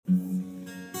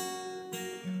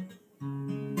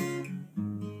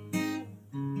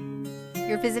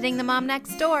You're visiting the Mom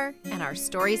Next Door and our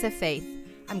stories of faith.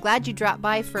 I'm glad you dropped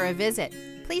by for a visit.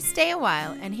 Please stay a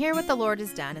while and hear what the Lord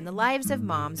has done in the lives of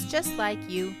moms just like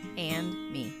you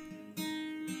and me.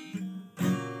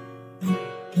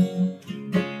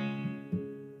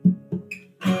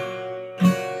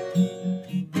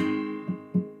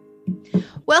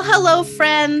 Well, hello,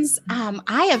 friends.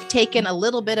 I have taken a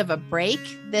little bit of a break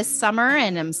this summer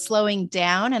and I'm slowing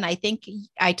down. And I think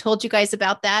I told you guys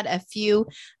about that a few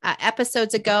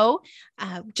episodes ago,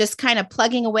 just kind of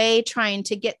plugging away, trying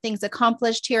to get things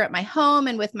accomplished here at my home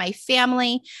and with my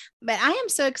family. But I am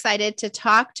so excited to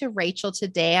talk to Rachel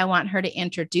today. I want her to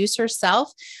introduce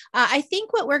herself. I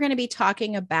think what we're going to be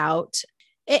talking about,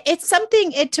 it's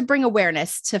something to bring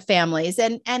awareness to families.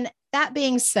 And that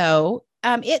being so,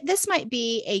 this might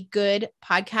be a good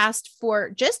podcast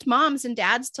for just moms and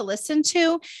dads to listen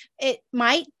to. It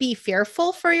might be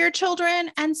fearful for your children.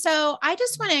 And so I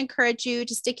just want to encourage you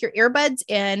to stick your earbuds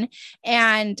in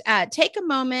and take a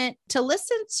moment to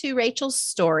listen to Rachel's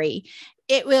story.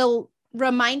 It will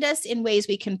remind us in ways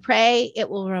we can pray. It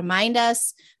will remind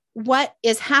us what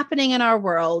is happening in our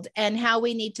world and how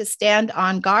we need to stand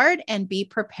on guard and be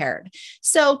prepared.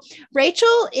 So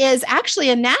Rachel is actually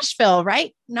in Nashville,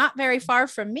 right? Not very far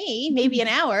from me, maybe an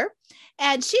hour.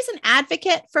 And she's an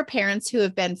advocate for parents who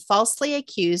have been falsely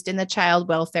accused in the child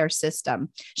welfare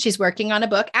system. She's working on a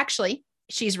book. Actually,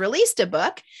 she's released a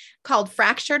book called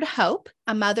Fractured Hope,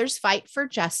 A Mother's Fight for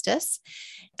Justice.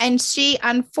 And she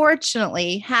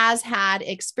unfortunately has had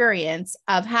experience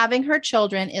of having her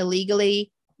children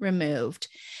illegally removed.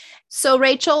 So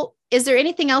Rachel, is there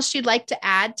anything else you'd like to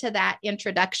add to that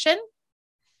introduction?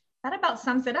 That about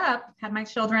sums it up. Had my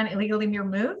children illegally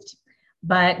removed,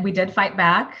 but we did fight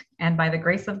back. And by the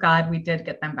grace of God, we did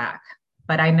get them back.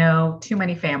 But I know too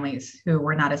many families who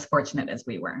were not as fortunate as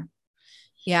we were.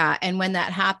 Yeah. And when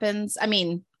that happens,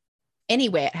 any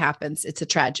way it happens, it's a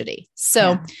tragedy.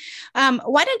 So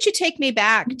why don't you take me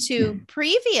back to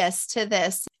previous to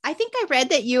this? I think I read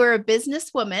that you were a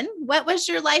businesswoman. What was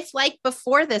your life like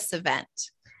before this event?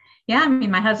 Yeah,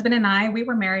 my husband and I, we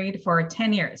were married for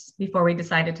 10 years before we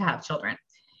decided to have children.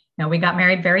 We got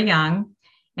married very young.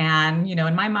 And,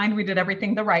 in my mind, we did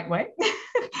everything the right way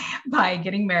by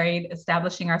getting married,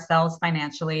 establishing ourselves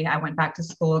financially. I went back to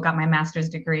school, got my master's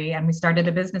degree, and we started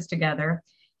a business together.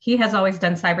 He has always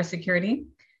done cybersecurity.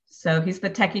 So he's the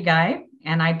techie guy.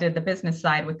 And I did the business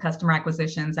side with customer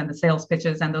acquisitions and the sales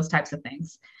pitches and those types of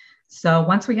things. So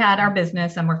once we had our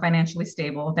business and we're financially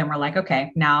stable, then we're like,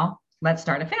 okay, now let's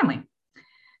start a family.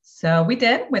 So we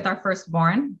did with our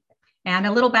firstborn. And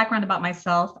a little background about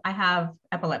myself, I have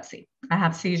epilepsy. I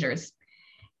have seizures.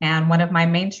 And one of my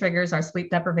main triggers are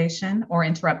sleep deprivation or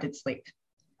interrupted sleep.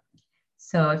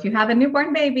 So if you have a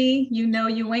newborn baby,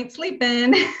 you ain't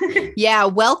sleeping. Yeah.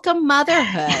 Welcome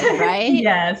motherhood, right?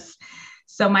 Yes.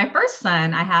 So my first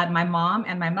son, I had my mom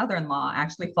and my mother-in-law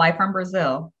actually fly from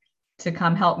Brazil to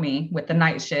come help me with the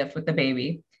night shift with the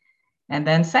baby. And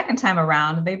then second time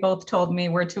around, they both told me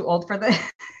we're too old for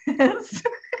this.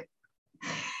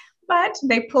 But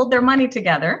they pulled their money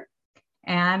together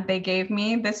and they gave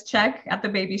me this check at the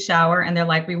baby shower. And they're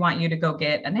like, we want you to go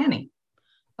get a nanny.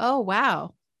 Oh,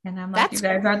 wow. And I'm like, you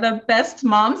guys are the best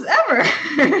moms ever.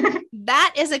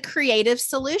 That is a creative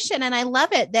solution. And I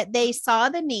love it that they saw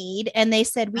the need and they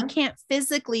said, we can't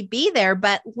physically be there,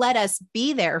 but let us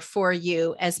be there for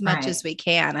you as much as we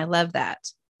can. I love that.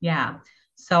 Yeah.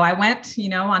 So I went,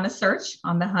 on a search,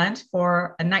 on the hunt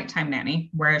for a nighttime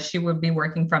nanny where she would be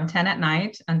working from 10 at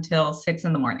night until 6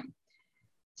 in the morning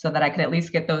so that I could at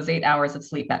least get those 8 hours of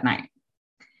sleep at night.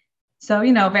 So,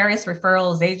 various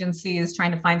referrals, agencies,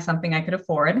 trying to find something I could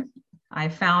afford. I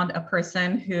found a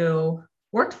person who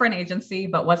worked for an agency,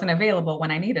 but wasn't available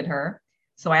when I needed her.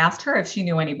 So I asked her if she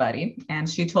knew anybody. And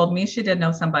she told me she did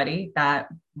know somebody that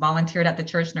volunteered at the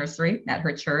church nursery at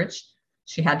her church.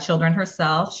 She had children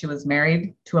herself. She was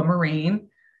married to a Marine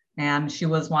and she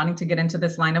was wanting to get into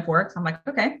this line of work. So I'm like,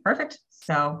 okay, perfect.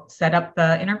 So set up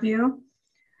the interview.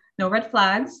 No red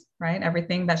flags, right?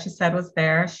 Everything that she said was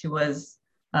there. She was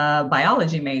a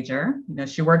biology major.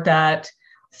 She worked at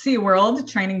SeaWorld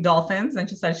training dolphins, and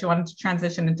she said she wanted to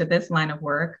transition into this line of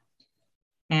work.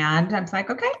 And I was like,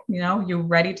 okay, you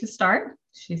ready to start?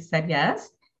 She said yes.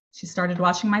 She started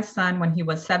watching my son when he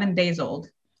was 7 days old.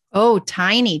 Oh,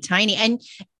 tiny.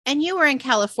 And you were in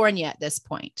California at this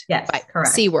point. Yes,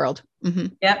 correct. SeaWorld. Mm-hmm.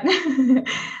 Yep.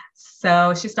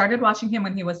 So she started watching him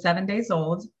when he was 7 days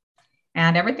old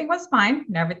and everything was fine.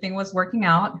 Everything was working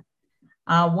out.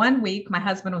 1 week, my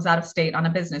husband was out of state on a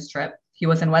business trip. He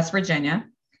was in West Virginia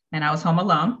and I was home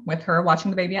alone with her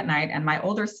watching the baby at night. And my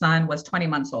older son was 20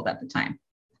 months old at the time.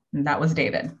 And that was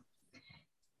David.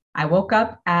 I woke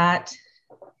up at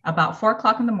about 4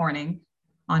 o'clock in the morning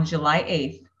on July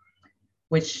 8th,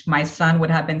 which my son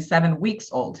would have been 7 weeks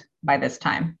old by this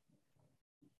time.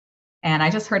 And I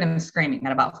just heard him screaming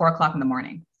at about 4 o'clock in the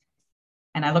morning.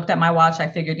 And I looked at my watch. I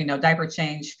figured, diaper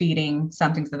change, feeding,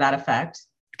 something to that effect.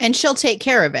 And she'll take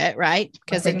care of it, right?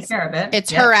 Because taking care of it.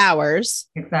 It's her hours.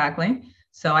 Exactly.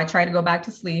 So I try to go back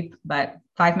to sleep, but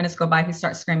 5 minutes go by, he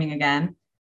starts screaming again.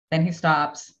 Then he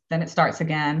stops. Then it starts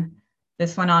again.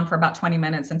 This went on for about 20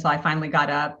 minutes until I finally got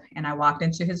up and I walked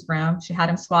into his room. She had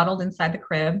him swaddled inside the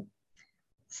crib,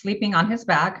 sleeping on his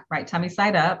back, right tummy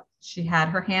side up. She had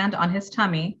her hand on his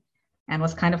tummy and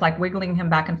was kind of like wiggling him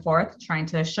back and forth, trying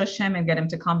to shush him and get him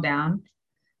to calm down.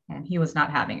 And he was not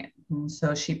having it. And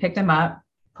so she picked him up,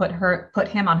 put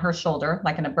him on her shoulder,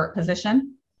 like in a burp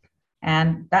position.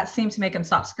 And that seemed to make him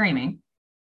stop screaming.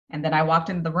 And then I walked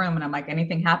into the room and I'm like,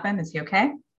 anything happened? Is he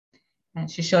okay? And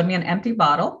she showed me an empty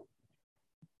bottle.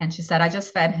 And she said, I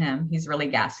just fed him. He's really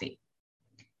gassy.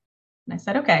 And I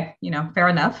said, okay, fair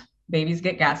enough. Babies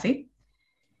get gassy.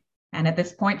 And at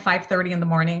this point, 5:30 in the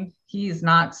morning, he's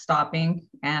not stopping.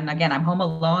 And again, I'm home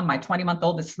alone. My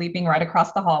 20-month-old is sleeping right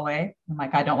across the hallway. I'm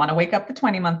like, I don't want to wake up the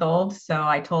 20-month-old. So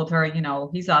I told her,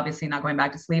 he's obviously not going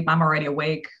back to sleep. I'm already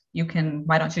awake.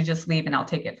 Why don't you just leave and I'll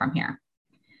take it from here.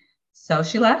 So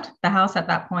she left the house at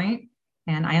that point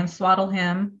and I unswaddled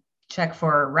him, check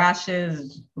for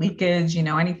rashes, leakage,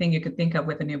 anything you could think of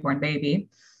with a newborn baby.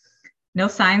 No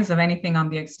signs of anything on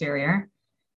the exterior.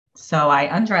 So I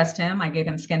undressed him. I gave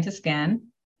him skin to skin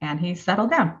and he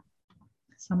settled down.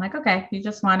 So I'm like, okay, you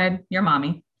just wanted your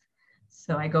mommy.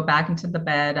 So I go back into the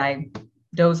bed. I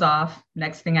doze off.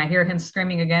 Next thing I hear him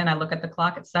screaming again. I look at the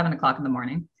clock. It's 7 o'clock in the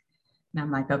morning. And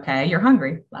I'm like, okay, you're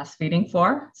hungry. Last feeding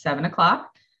for 7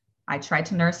 o'clock. I tried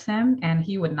to nurse him and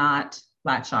he would not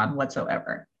latch on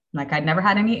whatsoever. Like I'd never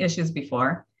had any issues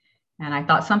before. And I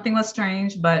thought something was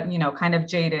strange, but, kind of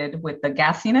jaded with the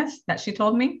gassiness that she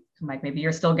told me. I'm like, maybe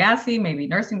you're still gassy, maybe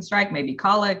nursing strike, maybe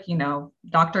colic,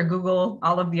 Dr. Google,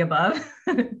 all of the above.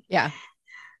 Yeah.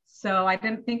 So I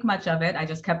didn't think much of it. I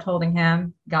just kept holding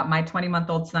him, got my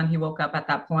 20-month-old son. He woke up at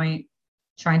that point,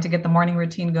 trying to get the morning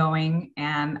routine going.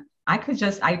 And I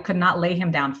could not lay him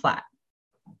down flat.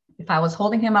 If I was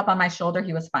holding him up on my shoulder,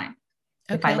 he was fine.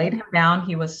 Okay. If I laid him down,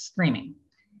 he was screaming.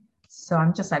 So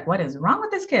I'm just like, what is wrong with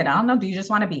this kid? I don't know. Do you just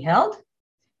want to be held?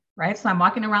 Right. So I'm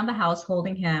walking around the house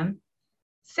holding him.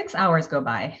 6 hours go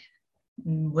by,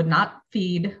 would not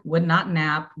feed, would not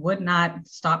nap, would not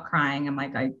stop crying. I'm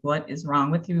like, what is wrong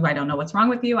with you? I don't know what's wrong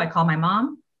with you. I call my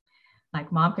mom.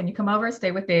 Like, Mom, can you come over,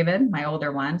 stay with David, my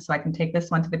older one, so I can take this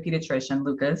one to the pediatrician,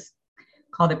 Lucas.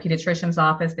 Call the pediatrician's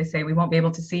office. They say we won't be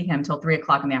able to see him till 3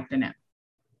 o'clock in the afternoon.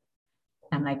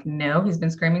 I'm like, no, he's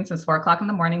been screaming since 4 o'clock in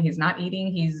the morning. He's not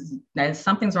eating.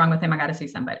 Something's wrong with him. I got to see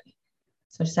somebody.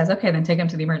 So she says, okay, then take him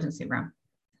to the emergency room.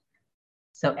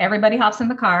 So everybody hops in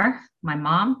the car, my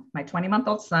mom, my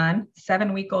 20-month-old son,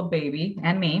 7-week-old baby,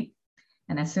 and me.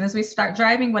 And as soon as we start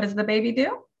driving, what does the baby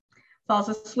do? Falls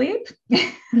asleep.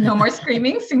 No more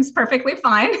screaming. Seems perfectly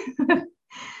fine.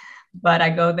 But I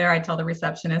go there. I tell the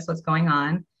receptionist what's going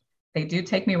on. They do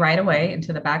take me right away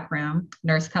into the back room.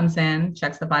 Nurse comes in,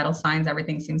 checks the vital signs.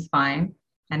 Everything seems fine.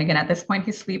 And again, at this point,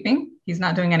 he's sleeping. He's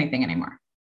not doing anything anymore.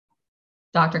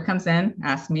 Doctor comes in,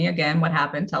 asks me again what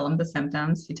happened, tell him the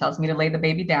symptoms. He tells me to lay the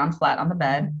baby down flat on the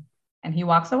bed and he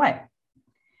walks away.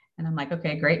 And I'm like,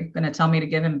 okay, great. Going to tell me to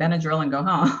give him Benadryl and go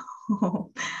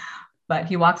home. But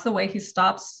he walks away. He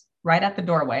stops right at the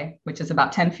doorway, which is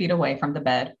about 10 feet away from the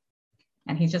bed.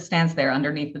 And he just stands there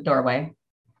underneath the doorway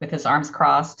with his arms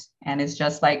crossed and is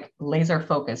just like laser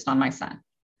focused on my son.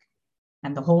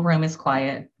 And the whole room is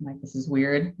quiet. I'm like, this is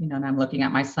weird. And I'm looking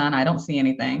at my son. I don't see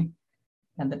anything.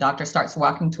 And the doctor starts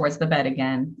walking towards the bed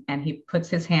again. And he puts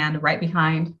his hand right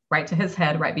to his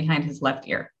head, right behind his left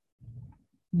ear.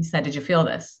 He said, did you feel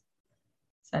this?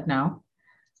 I said, no.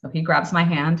 So he grabs my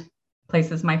hand,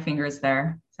 places my fingers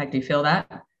there. It's like, do you feel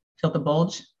that? Feel the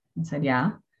bulge? I said,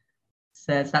 yeah.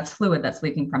 Says, that's fluid that's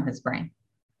leaking from his brain.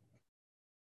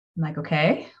 I'm like,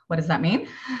 okay, what does that mean?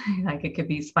 Like, it could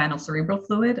be spinal cerebral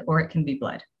fluid or it can be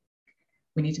blood.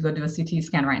 We need to go do a CT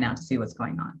scan right now to see what's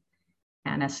going on.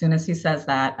 And as soon as he says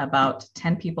that, about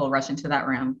 10 people rush into that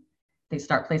room. They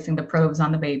start placing the probes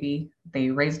on the baby. They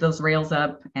raise those rails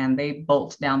up and they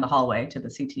bolt down the hallway to the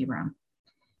CT room.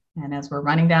 And as we're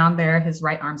running down there, his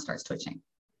right arm starts twitching.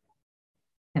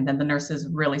 And then the nurses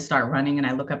really start running. And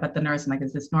I look up at the nurse, I'm like,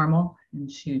 is this normal? And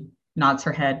she nods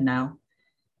her head, no.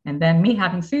 And then me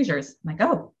having seizures. I'm like,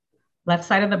 oh, left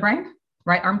side of the brain,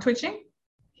 right arm twitching.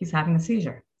 He's having a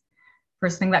seizure.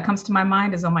 First thing that comes to my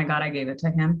mind is, oh my God, I gave it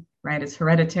to him, right? It's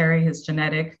hereditary, it's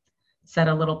genetic. said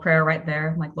a little prayer right there.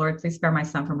 I'm like, Lord, please spare my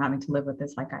son from having to live with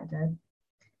this like I did.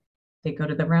 They go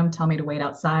to the room, tell me to wait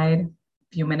outside. A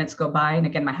few minutes go by. And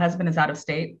again, my husband is out of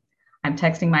state. I'm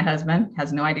texting my husband,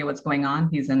 has no idea what's going on.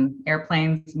 He's in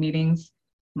airplanes, meetings,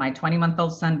 my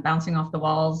 20-month-old son bouncing off the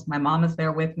walls. My mom is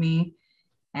there with me.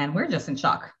 And we're just in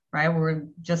shock, right? We're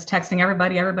just texting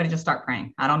everybody. Everybody just start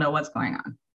praying. I don't know what's going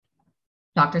on.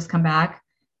 Doctors come back.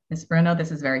 Miss Bruno,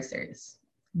 this is very serious.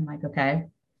 I'm like, okay.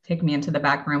 Take me into the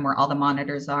back room where all the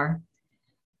monitors are.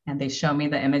 And they show me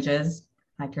the images.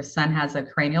 Like, your son has a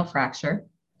cranial fracture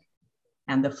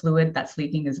and the fluid that's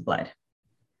leaking is blood.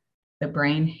 The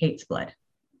brain hates blood.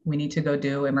 We need to go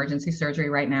do emergency surgery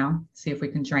right now, see if we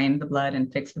can drain the blood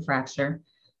and fix the fracture.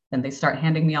 Then they start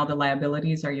handing me all the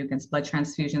liabilities. Are you against blood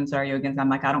transfusions? Are you against? I'm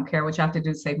like, I don't care what you have to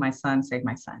do. Save my son, save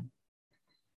my son.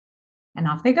 And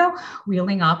off they go,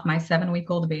 wheeling off my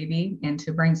 7-week-old baby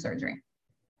into brain surgery.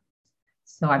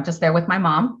 So I'm just there with my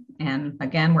mom. And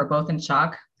again, we're both in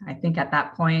shock. I think at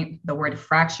that point, the word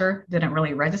fracture didn't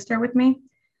really register with me.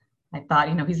 I thought,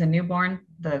 he's a newborn.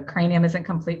 The cranium isn't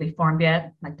completely formed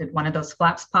yet. Like, did one of those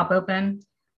flaps pop open?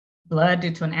 Blood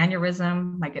due to an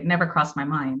aneurysm? Like, it never crossed my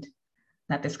mind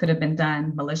that this could have been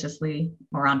done maliciously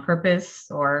or on purpose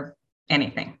or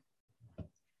anything.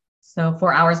 So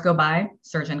 4 hours go by,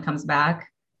 surgeon comes back.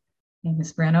 Hey,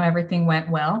 Ms. Bruno, everything went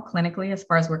well clinically as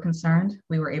far as we're concerned.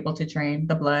 We were able to drain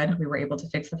the blood. We were able to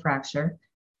fix the fracture.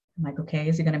 I'm like, okay,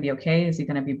 is he going to be okay? Is he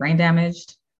going to be brain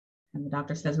damaged? And the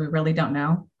doctor says, we really don't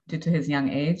know. Due to his young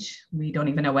age, we don't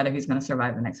even know whether he's going to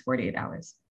survive the next 48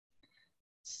 hours.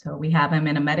 So we have him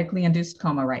in a medically induced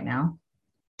coma right now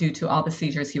due to all the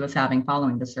seizures he was having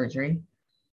following the surgery.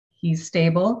 He's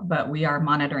stable, but we are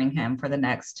monitoring him for the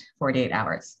next 48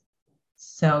 hours.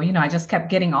 So, I just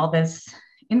kept getting all this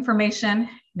information.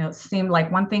 It seemed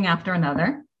like one thing after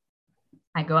another.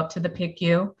 I go up to the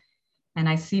PICU and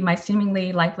I see my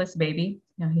seemingly lifeless baby.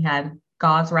 He had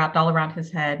gauze wrapped all around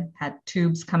his head, had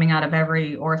tubes coming out of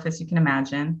every orifice you can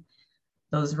imagine.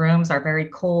 Those rooms are very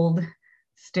cold,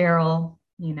 sterile,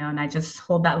 and I just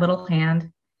hold that little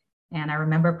hand. And I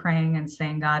remember praying and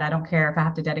saying, God, I don't care if I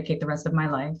have to dedicate the rest of my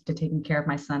life to taking care of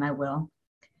my son, I will.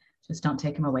 Just don't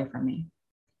take him away from me.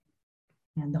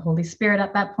 And the Holy Spirit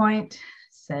at that point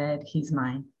said, he's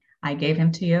mine. I gave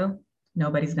him to you.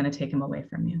 Nobody's going to take him away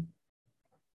from you.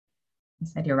 I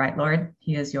said, you're right, Lord.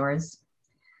 He is yours.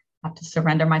 I have to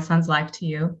surrender my son's life to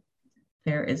you.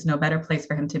 There is no better place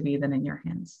for him to be than in your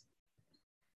hands.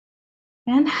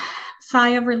 And sigh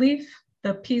of relief,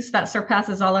 the peace that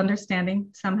surpasses all understanding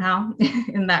somehow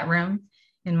in that room,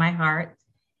 in my heart.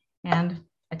 And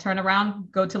I turn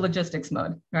around, go to logistics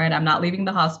mode, right? I'm not leaving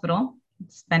the hospital,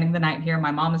 spending the night here.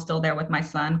 My mom is still there with my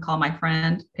son. Call my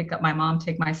friend, pick up my mom,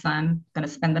 take my son, going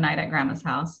to spend the night at grandma's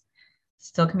house.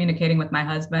 Still communicating with my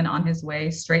husband on his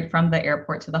way straight from the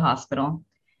airport to the hospital.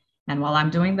 And while I'm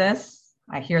doing this,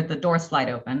 I hear the door slide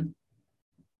open.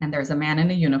 And there's a man in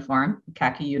a uniform, a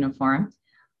khaki uniform,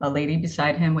 a lady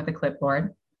beside him with a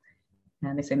clipboard.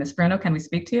 And they say, Miss Bruno, can we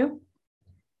speak to you?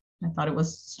 I thought it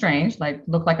was strange,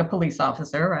 looked like a police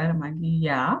officer, right? I'm like,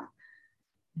 yeah.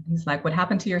 And he's like, what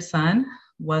happened to your son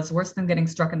was worse than getting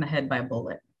struck in the head by a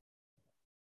bullet.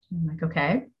 I'm like,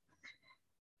 okay.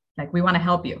 Like, we want to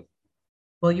help you.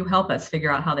 Will you help us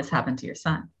figure out how this happened to your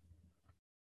son?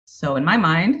 So in my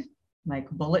mind, like,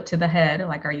 bullet to the head,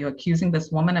 like, are you accusing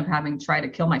this woman of having tried to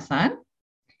kill my son?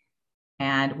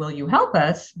 And will you help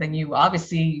us? Then you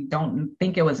obviously don't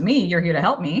think it was me. You're here to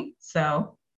help me.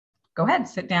 So go ahead,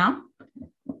 sit down,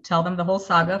 tell them the whole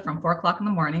saga from 4 o'clock in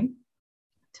the morning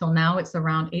till now. It's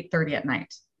around 8:30 at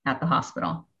night at the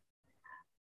hospital.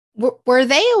 Were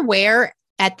they aware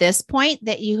at this point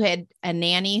that you had a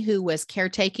nanny who was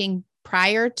caretaking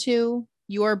prior to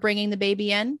your bringing the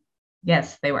baby in?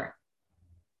 Yes, they were.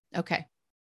 Okay.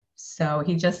 So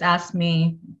he just asked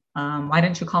me, why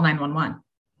didn't you call 911?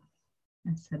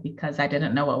 I said, because I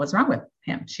didn't know what was wrong with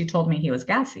him. She told me he was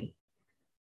gassy.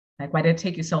 Like, why did it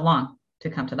take you so long to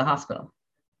come to the hospital?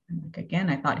 I'm like, again,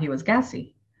 I thought he was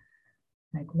gassy.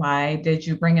 Like, why did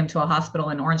you bring him to a hospital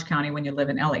in Orange County when you live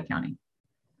in LA County?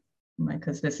 I'm like,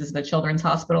 because this is the children's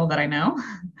hospital that I know.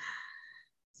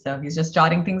 So he's just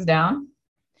jotting things down.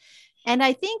 And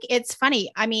I think it's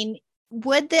funny. I mean,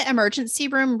 would the emergency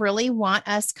room really want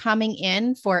us coming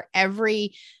in for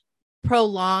every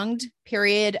prolonged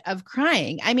period of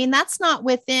crying? I mean, that's not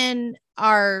within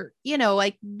our,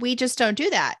 we just don't do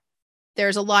that.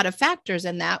 There's a lot of factors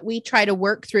in that. We try to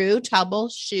work through,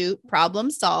 troubleshoot, problem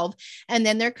solve. And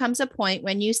then there comes a point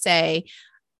when you say,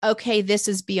 okay, this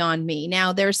is beyond me.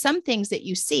 Now, there's some things that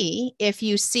you see. If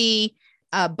you see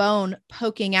a bone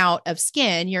poking out of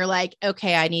skin, you're like,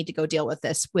 okay, I need to go deal with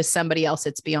this with somebody else.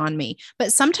 It's beyond me.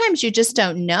 But sometimes you just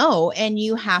don't know, and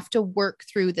you have to work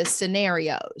through the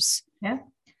scenarios. Yeah.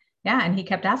 Yeah. And he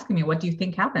kept asking me, what do you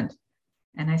think happened?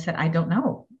 And I said, I don't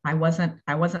know. I wasn't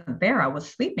there. I was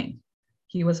sleeping.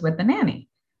 He was with the nanny.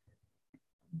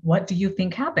 What do you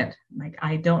think happened? I'm like,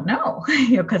 I don't know,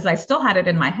 because I still had it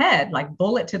in my head, like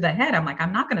bullet to the head. I'm like,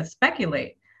 I'm not going to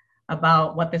speculate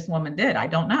about what this woman did. I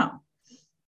don't know.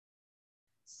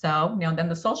 So, then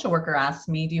the social worker asked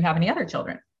me, do you have any other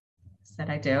children? I said,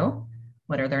 I do.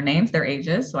 What are their names, their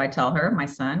ages? So I tell her my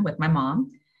son with my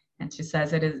mom, and she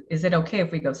says, is it okay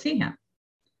if we go see him?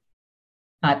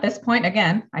 At this point,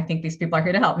 again, I think these people are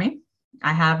here to help me.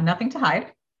 I have nothing to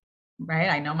hide, right?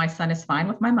 I know my son is fine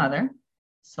with my mother.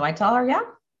 So I tell her, yeah,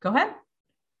 go ahead.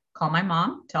 Call my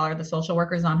mom, tell her the social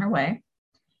worker's on her way.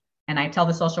 And I tell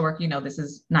the social worker, this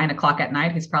is 9:00 at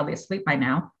night. He's probably asleep by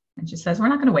now. And she says, we're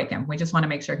not going to wake him. We just want to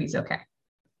make sure he's okay.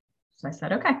 So I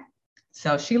said, okay.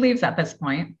 So she leaves at this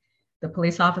point. The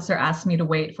police officer asked me to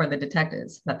wait for the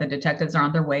detectives, that the detectives are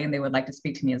on their way and they would like to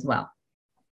speak to me as well.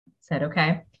 I said,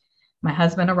 okay. My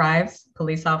husband arrives.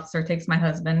 Police officer takes my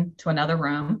husband to another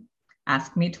room,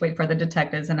 asks me to wait for the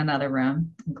detectives in another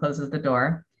room, and closes the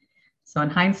door. So in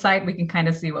hindsight, we can kind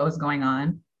of see what was going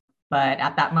on. But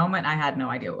at that moment, I had no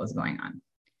idea what was going on.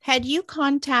 Had you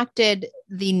contacted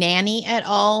the nanny at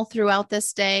all throughout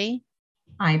this day?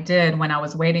 I did when I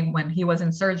was waiting, when he was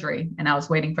in surgery and I was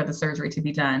waiting for the surgery to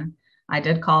be done. I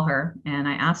did call her and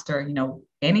I asked her,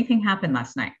 anything happened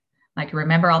last night? Like,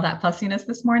 remember all that fussiness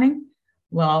this morning?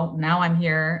 Well, now I'm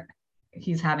here.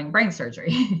 He's having brain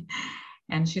surgery.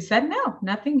 And she said, no,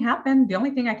 nothing happened. The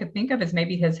only thing I could think of is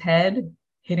maybe his head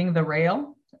hitting the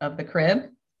rail of the crib.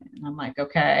 And I'm like,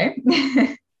 okay.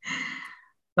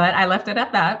 But I left it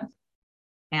at that.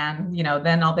 And,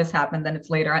 then all this happened. Then it's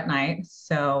later at night.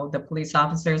 So the police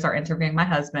officers are interviewing my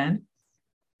husband.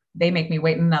 They make me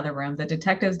wait in another room. The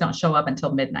detectives don't show up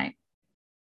until midnight.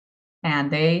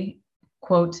 And they,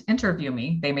 quote, interview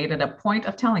me. They made it a point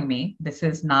of telling me, this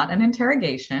is not an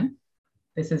interrogation.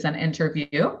 This is an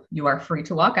interview. You are free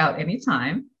to walk out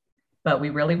anytime, but we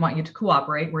really want you to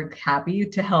cooperate. We're happy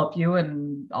to help you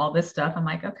and all this stuff. I'm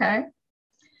like, okay.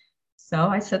 So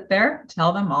I sit there,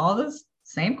 tell them all the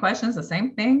same questions, the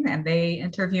same thing, and they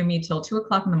interview me till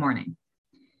 2:00 in the morning.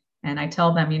 And I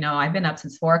tell them, I've been up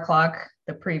since 4:00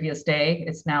 the previous day.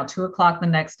 It's now 2:00 the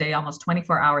next day, almost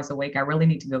 24 hours awake. I really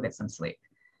need to go get some sleep.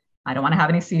 I don't want to have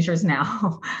any seizures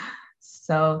now.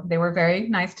 So they were very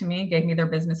nice to me, gave me their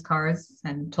business cards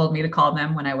and told me to call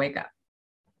them when I wake up.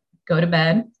 Go to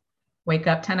bed, wake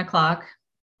up 10:00,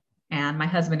 and my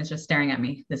husband is just staring at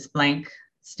me, this blank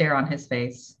stare on his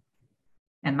face.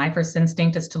 And my first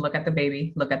instinct is to look at the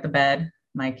baby, look at the bed,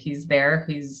 like he's there,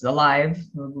 he's alive.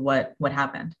 What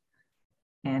happened?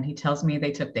 And he tells me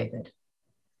they took David.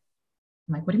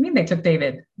 I'm like, what do you mean they took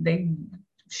David?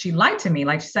 She lied to me.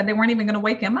 Like, she said they weren't even going to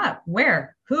wake him up.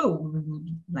 Where? Who?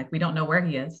 Like, we don't know where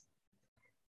he is.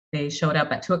 They showed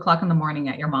up at 2:00 in the morning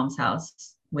at your mom's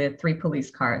house with 3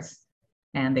 police cars,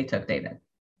 and they took David.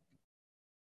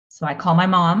 So I call my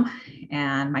mom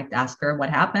and I ask her what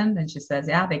happened. And she says,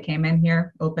 yeah, they came in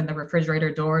here, opened the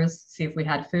refrigerator doors, see if we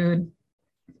had food,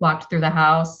 walked through the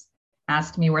house,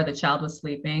 asked me where the child was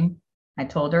sleeping. I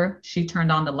told her. She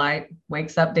turned on the light,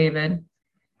 wakes up David,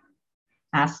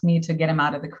 asked me to get him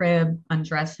out of the crib,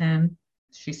 undress him.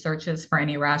 She searches for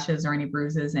any rashes or any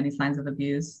bruises, any signs of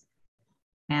abuse.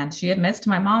 And she admits to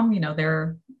my mom,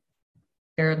 there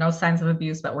are no signs of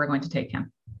abuse, but we're going to take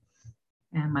him.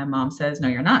 And my mom says, no,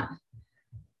 you're not.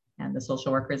 And the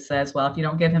social worker says, well, if you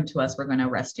don't give him to us, we're going to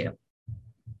arrest you.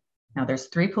 Now there's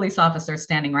 3 police officers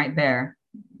standing right there.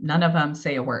 None of them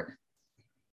say a word.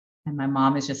 And my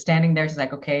mom is just standing there. She's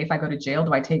like, okay, if I go to jail,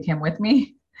 do I take him with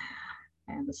me?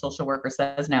 And the social worker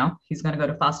says, no, he's going to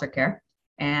go to foster care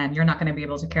and you're not going to be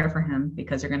able to care for him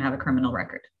because you're going to have a criminal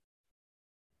record.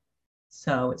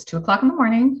 So it's 2:00 in the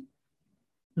morning.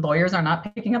 Lawyers are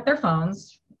not picking up their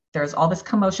phones. There's all this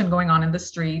commotion going on in the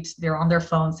street. They're on their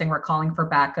phone saying we're calling for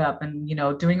backup and,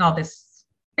 doing all this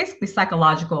basically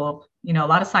psychological, a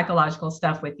lot of psychological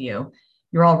stuff with you.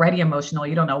 You're already emotional.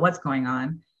 You don't know what's going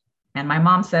on. And my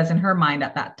mom says in her mind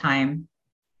at that time,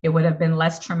 it would have been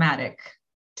less traumatic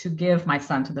to give my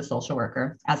son to the social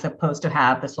worker as opposed to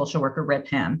have the social worker rip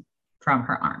him from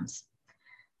her arms.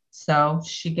 So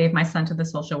she gave my son to the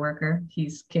social worker.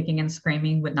 He's kicking and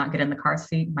screaming, would not get in the car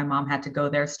seat. My mom had to go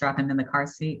there, strap him in the car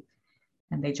seat,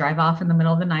 and they drive off in the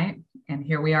middle of the night. And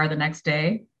here we are the next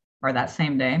day or that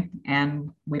same day,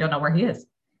 and we don't know where he is.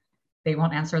 They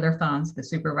won't answer their phones. The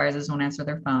supervisors won't answer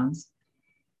their phones.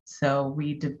 So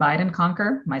we divide and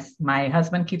conquer. My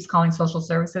husband keeps calling social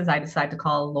services. I decide to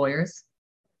call lawyers.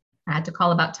 I had to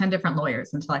call about 10 different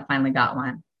lawyers until I finally got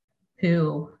one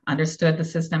who understood the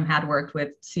system, had worked with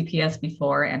CPS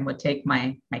before, and would take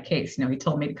my case. He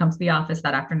told me to come to the office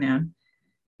that afternoon,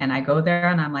 and I go there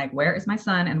and I'm like, where is my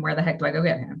son and where the heck do I go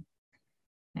get him?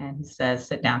 And he says,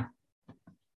 sit down.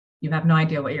 You have no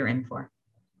idea what you're in for.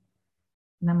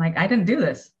 And I'm like, I didn't do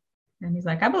this. And he's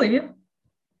like, I believe you.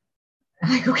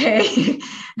 I'm like, okay.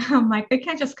 I'm like, they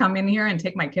can't just come in here and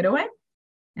take my kid away.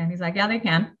 And he's like, yeah, they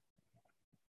can.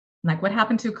 I'm like, what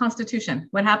happened to Constitution?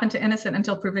 What happened to innocent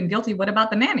until proven guilty? What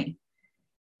about the nanny?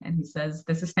 And he says,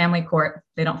 this is family court.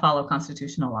 They don't follow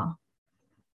constitutional law.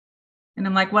 And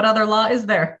I'm like, what other law is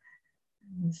there?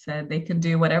 He said, they can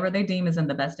do whatever they deem is in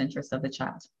the best interest of the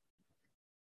child.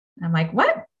 I'm like,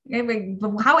 what?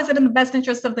 How is it in the best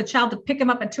interest of the child to pick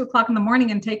him up at 2:00 in the morning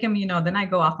and take him? Then I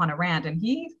go off on a rant, and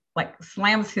he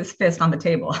slams his fist on the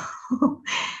table.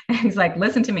 And he's like,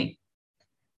 listen to me.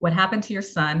 What happened to your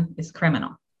son is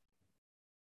criminal.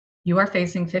 You are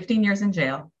facing 15 years in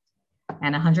jail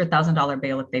and $100,000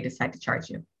 bail if they decide to charge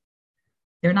you.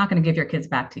 They're not going to give your kids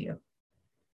back to you.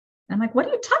 And I'm like, what are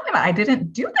you talking about? I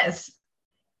didn't do this.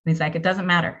 And he's like, it doesn't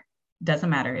matter. It doesn't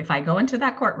matter. If I go into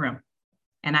that courtroom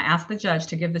and I ask the judge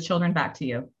to give the children back to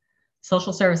you,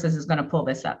 social services is going to pull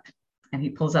this up. And he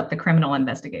pulls up the criminal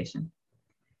investigation.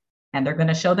 And they're going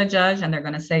to show the judge and they're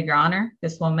going to say, Your Honor,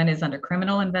 this woman is under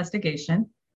criminal investigation.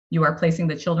 You are placing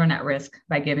the children at risk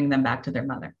by giving them back to their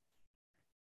mother.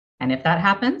 And if that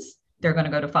happens, they're going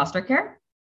to go to foster care.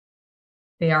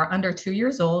 They are under 2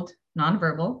 years old,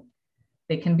 nonverbal.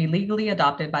 They can be legally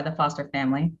adopted by the foster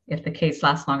family if the case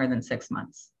lasts longer than 6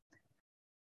 months.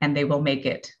 And they will make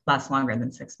it last longer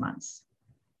than 6 months.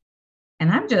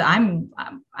 And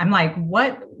I'm like,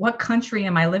 what country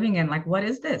am I living in? Like, what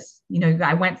is this?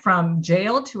 I went from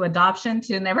jail to adoption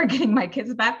to never getting my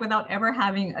kids back without ever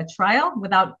having a trial,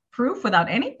 without proof, without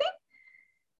anything.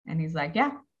 And he's like,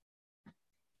 yeah.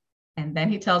 And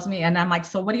then he tells me, and I'm like,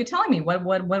 so what are you telling me? What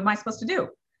am I supposed to do?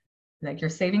 Like,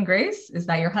 your saving grace is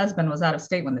that your husband was out of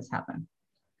state when this happened.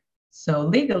 So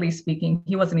legally speaking,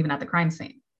 he wasn't even at the crime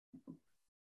scene.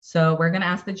 So we're going to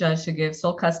ask the judge to give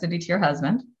sole custody to your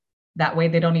husband. That way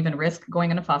they don't even risk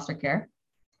going into foster care.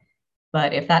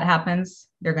 But if that happens,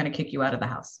 they're going to kick you out of the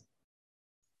house.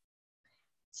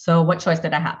 So what choice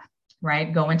did I have,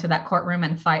 right? Go into that courtroom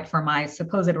and fight for my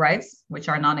supposed rights, which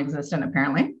are non-existent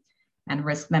apparently, and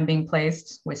risk them being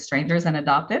placed with strangers and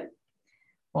adopted,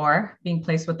 or being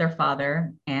placed with their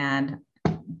father and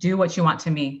do what you want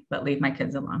to me, but leave my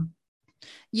kids alone.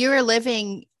 You are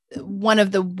living one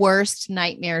of the worst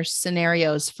nightmare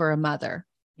scenarios for a mother.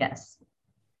 Yes.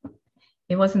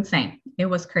 It was insane. It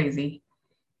was crazy.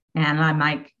 And I'm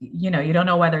like, you don't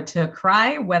know whether to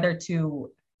cry, whether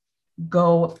to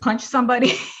go punch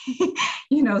somebody,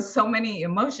 so many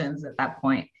emotions at that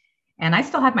point. And I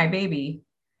still had my baby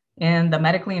in the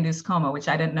medically induced coma, which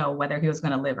I didn't know whether he was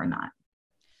going to live or not.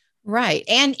 Right.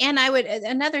 And I would,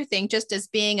 another thing, just as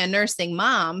being a nursing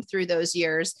mom through those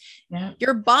years, yeah,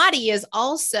 your body is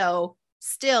also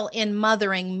still in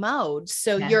mothering mode.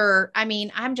 So yeah,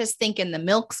 I'm just thinking the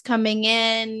milk's coming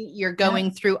in, you're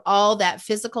going through all that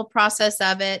physical process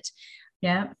of it.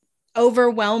 Yeah.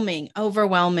 Overwhelming.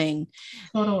 Total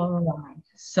overwhelming.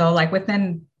 So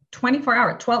within 24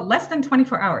 hours, less than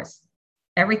 24 hours,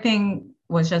 everything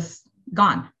was just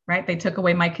gone, right? They took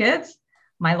away my kids.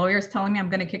 My lawyer's telling me I'm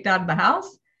going to kick out of the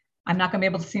house. I'm not going to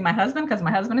be able to see my husband because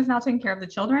my husband is now taking care of the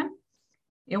children.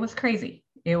 It was crazy.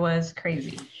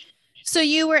 So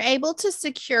you were able to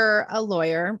secure a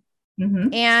lawyer,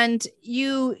 and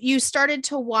you started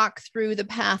to walk through the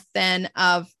path then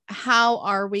of how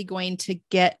are we going to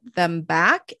get them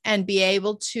back and be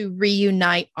able to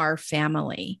reunite our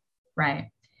family? Right.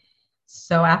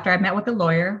 So after I met with the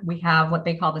lawyer, we have what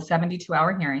they call the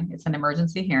 72-hour hearing. It's an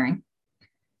emergency hearing.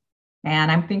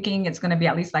 And I'm thinking it's going to be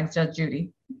at least like Judge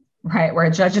Judy, right? Where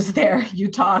a judge is there, you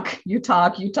talk.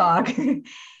 And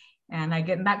I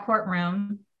get in that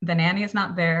courtroom. The nanny is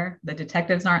not there. The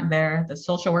detectives aren't there. The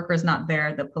social worker is not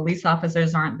there. The police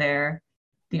officers aren't there.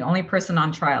 The only person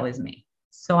on trial is me.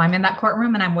 So I'm in that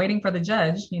courtroom and I'm waiting for the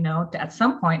judge, to at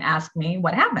some point ask me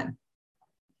what happened.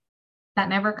 That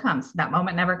never comes. That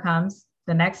moment never comes.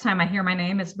 The next time I hear my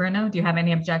name is Bruno, do you have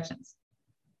any objections?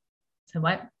 So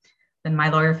what? Then my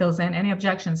lawyer fills in, any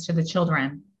objections to the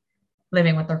children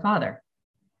living with their father?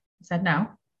 I said, no.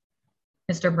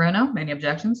 Mr. Bruno, any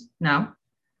objections? No.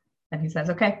 Then he says,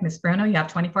 okay, Ms. Bruno, you have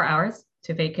 24 hours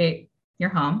to vacate your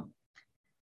home.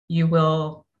 You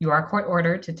are court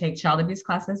ordered to take child abuse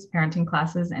classes, parenting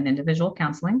classes, and individual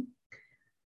counseling.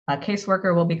 A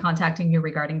caseworker will be contacting you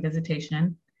regarding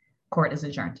visitation. Court is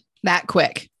adjourned. That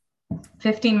quick.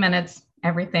 15 minutes,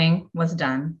 everything was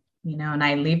done, and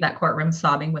I leave that courtroom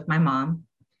sobbing with my mom,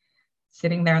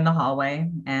 sitting there in the hallway.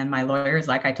 And my lawyer is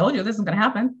like, I told you this is going to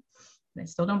happen. They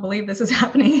still don't believe this is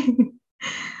happening.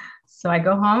 So I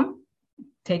go home,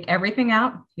 take everything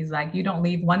out. He's like, you don't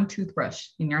leave one toothbrush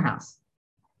in your house.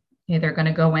 They're going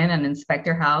to go in and inspect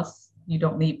your house. You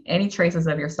don't leave any traces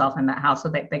of yourself in that house so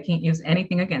that they can't use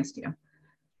anything against you. I'm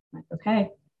like, okay.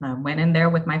 I went in there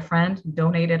with my friend,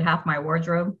 donated half my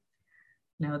wardrobe.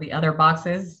 The other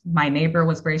boxes, my neighbor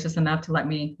was gracious enough to let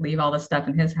me leave all the stuff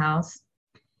in his house.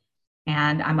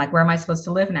 And I'm like, where am I supposed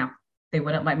to live now? They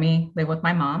wouldn't let me live with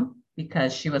my mom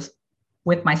because she was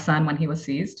with my son when he was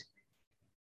seized.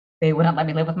 They wouldn't let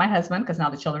me live with my husband because now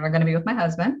the children are going to be with my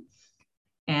husband.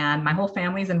 And my whole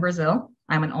family's in Brazil.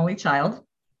 I'm an only child.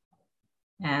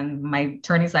 And my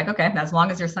attorney's like, okay, as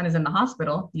long as your son is in the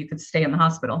hospital, you could stay in the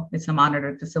hospital. It's a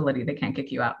monitored facility. They can't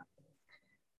kick you out.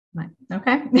 I'm like,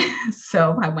 okay.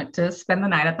 So I went to spend the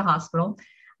night at the hospital.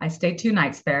 I stayed 2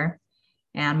 nights there.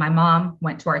 And my mom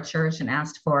went to our church and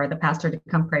asked for the pastor to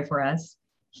come pray for us.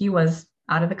 He was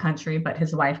out of the country, but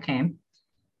his wife came.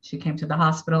 She came to the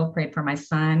hospital, prayed for my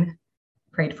son,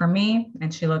 prayed for me.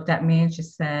 And she looked at me and she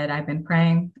said, I've been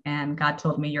praying and God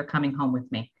told me you're coming home with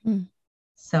me. Mm.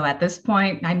 So at this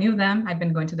point, I knew them. I've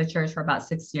been going to the church for about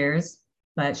 6 years,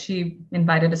 but she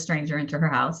invited a stranger into her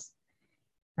house,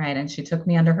 right? And she took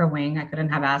me under her wing. I couldn't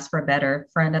have asked for a better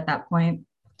friend at that point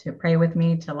to pray with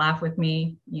me, to laugh with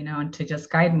me, and to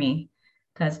just guide me,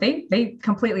 because they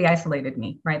completely isolated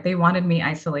me, right? They wanted me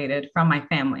isolated from my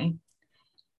family.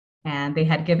 And they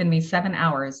had given me 7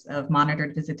 hours of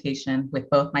monitored visitation with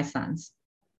both my sons.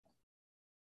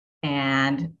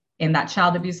 And in that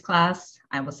child abuse class,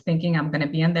 I was thinking I'm going to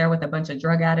be in there with a bunch of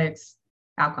drug addicts,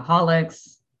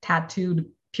 alcoholics, tattooed,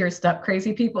 pierced up,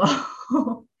 crazy people.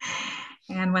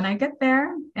 And when I get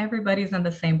there, everybody's in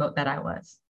the same boat that I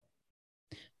was.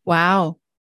 Wow.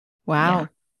 Yeah.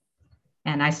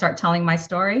 And I start telling my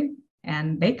story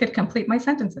and they could complete my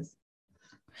sentences.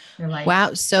 They're like,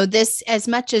 wow. So this, as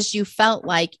much as you felt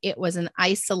like it was an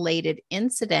isolated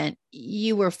incident,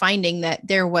 you were finding that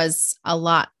there was a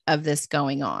lot of this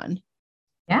going on.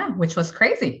 Yeah, which was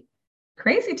crazy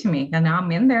to me. And now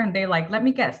I'm in there and they like, let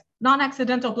me guess,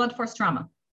 non-accidental blunt force trauma.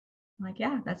 I'm like,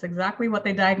 yeah, that's exactly what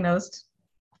they diagnosed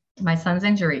my son's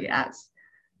injury as.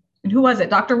 And who was it?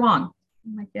 Dr. Wong.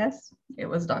 I'm like, yes, it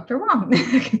was Dr. Wong.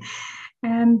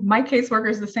 And my caseworker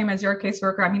is the same as your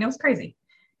caseworker. I mean, it was crazy.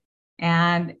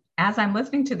 And as I'm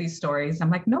listening to these stories,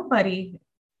 I'm like, nobody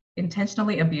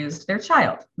intentionally abused their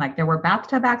child. Like there were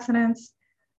bathtub accidents,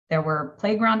 there were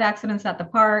playground accidents at the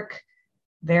park,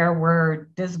 there were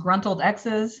disgruntled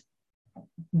exes,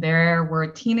 there were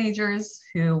teenagers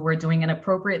who were doing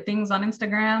inappropriate things on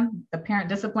Instagram. The parent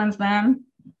disciplines them,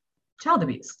 child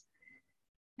abuse.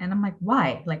 And I'm like,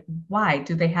 why? Like, why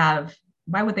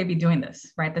would they be doing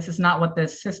this? Right? This is not what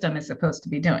this system is supposed to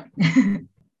be doing.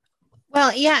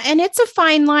 Well, yeah. And it's a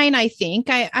fine line, I think.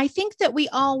 I think that we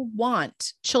all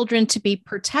want children to be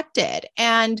protected.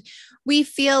 And we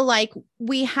feel like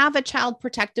we have a child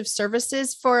protective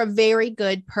services for a very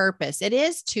good purpose. It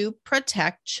is to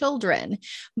protect children.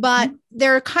 But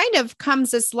there kind of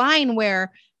comes this line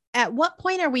where at what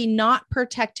point are we not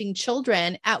protecting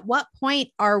children? At what point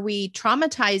are we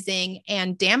traumatizing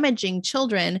and damaging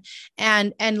children?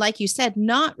 And like you said,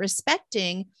 not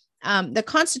respecting the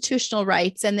constitutional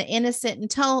rights and the innocent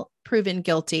until proven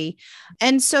guilty.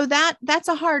 And so that's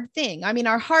a hard thing. I mean,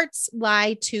 our hearts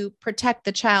lie to protect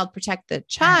the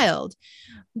child,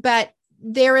 but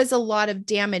there is a lot of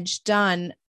damage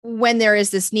done when there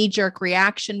is this knee-jerk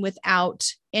reaction without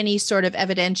any sort of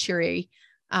evidentiary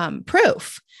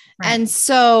proof. Right. And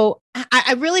so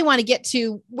I really want to get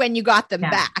to when you got them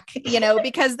back,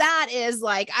 because that is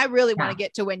like, I really want to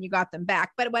get to when you got them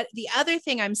back. But what the other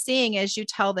thing I'm seeing as you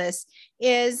tell this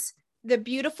is the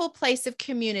beautiful place of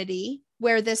community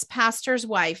where this pastor's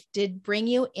wife did bring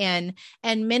you in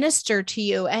and minister to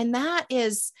you. And that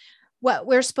is what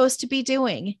we're supposed to be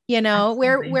doing,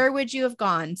 where would you have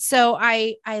gone? So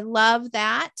I love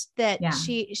that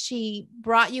she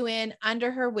brought you in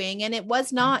under her wing, and it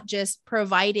was not just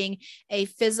providing a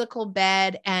physical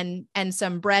bed and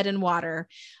some bread and water.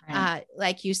 Right.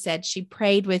 Like you said, she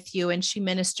prayed with you and she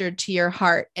ministered to your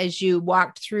heart as you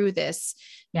walked through this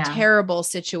terrible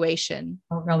situation.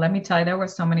 Oh, girl, let me tell you, there were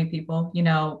so many people,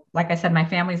 like I said, my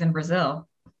family's in Brazil.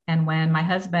 And when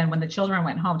the children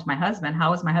went home to my husband,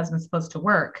 how was my husband supposed to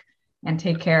work and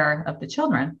take care of the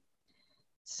children?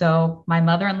 So my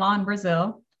mother-in-law in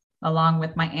Brazil, along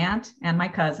with my aunt and my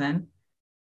cousin,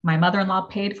 my mother-in-law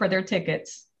paid for their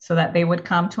tickets so that they would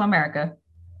come to America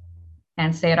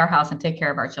and stay at our house and take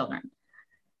care of our children.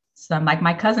 So I'm like,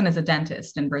 my cousin is a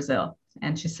dentist in Brazil.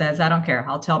 And she says, I don't care.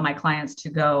 I'll tell my clients to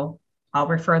go. I'll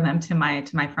refer them to my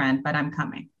friend, but I'm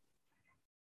coming.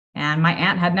 And my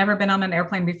aunt had never been on an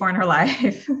airplane before in her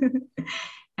life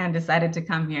and decided to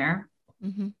come here.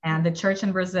 Mm-hmm. And the church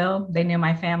in Brazil, they knew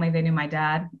my family, they knew my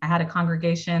dad. I had a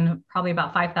congregation, probably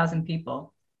about 5,000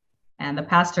 people. And the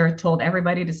pastor told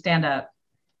everybody to stand up,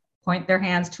 point their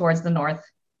hands towards the north,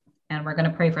 and we're going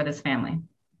to pray for this family.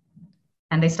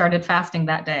 And they started fasting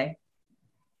that day.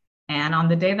 And on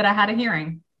the day that I had a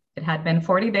hearing, it had been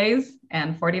 40 days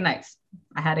and 40 nights.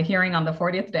 I had a hearing on the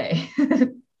 40th day.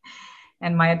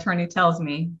 And my attorney tells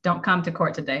me, don't come to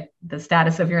court today. The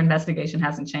status of your investigation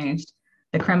hasn't changed.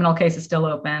 The criminal case is still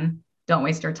open. Don't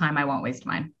waste your time. I won't waste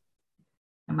mine.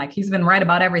 I'm like, he's been right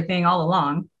about everything all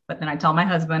along. But then I tell my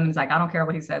husband, he's like, I don't care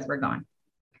what he says, we're going.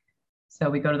 So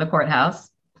we go to the courthouse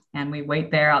and we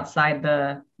wait there outside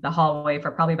the hallway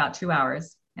for probably about 2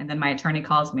 hours. And then my attorney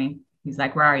calls me. He's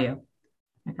like, where are you?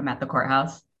 Like, I'm at the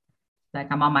courthouse.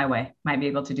 Like, I'm on my way. Might be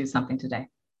able to do something today.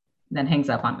 Then hangs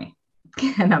up on me.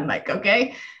 And I'm like,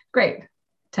 okay, great.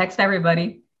 Text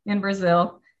everybody in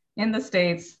Brazil, in the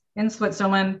States, in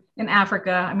Switzerland, in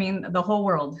Africa. I mean, the whole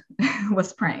world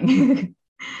was praying.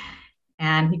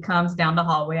 And he comes down the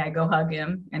hallway. I go hug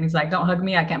him. And he's like, don't hug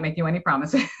me. I can't make you any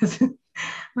promises. I'm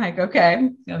like, okay.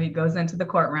 So he goes into the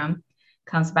courtroom,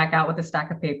 comes back out with a stack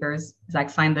of papers. He's like,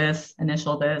 sign this,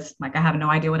 initial this. I'm like, I have no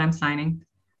idea what I'm signing.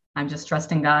 I'm just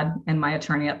trusting God and my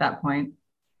attorney at that point.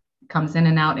 Comes in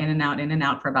and out, in and out, in and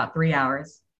out for about 3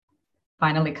 hours.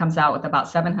 Finally comes out with about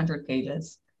 700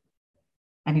 pages.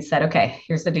 And he said, okay,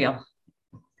 here's the deal.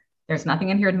 There's nothing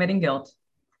in here admitting guilt.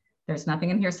 There's nothing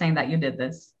in here saying that you did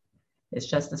this. It's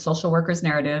just the social worker's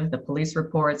narrative, the police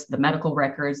reports, the medical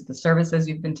records, the services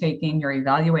you've been taking, your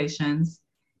evaluations.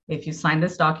 If you sign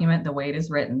this document the way it is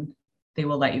written, they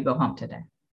will let you go home today.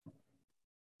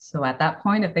 So at that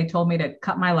point, if they told me to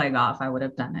cut my leg off, I would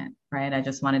have done it, right? I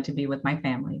just wanted to be with my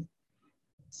family.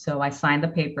 So I signed the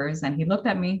papers and he looked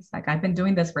at me. He's like, I've been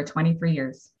doing this for 23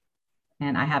 years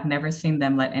and I have never seen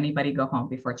them let anybody go home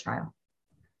before trial.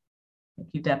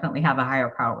 You definitely have a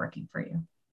higher power working for you.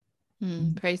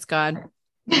 Praise God.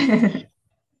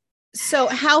 So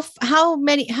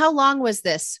how long was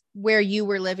this where you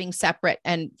were living separate,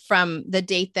 and from the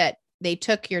date that they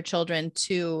took your children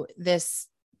to this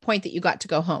point that you got to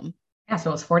go home? Yeah. So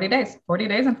it was 40 days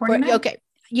and 40 nights. Okay.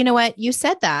 You know what? You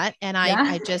said that. And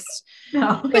I just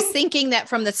was thinking that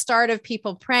from the start of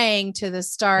people praying to the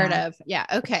start of,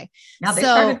 okay. Now they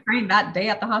started praying that day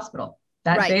at the hospital,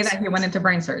 that day that he went into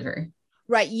brain surgery.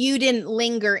 Right. You didn't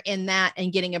linger in that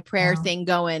and getting a prayer thing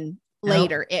going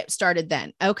later. It started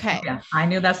then. Okay. Yeah. I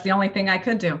knew that's the only thing I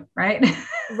could do. Right.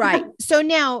 Right. So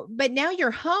now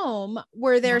you're home.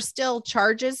 Were there still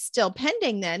charges still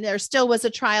pending then? There still was a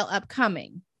trial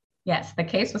upcoming. Yes. The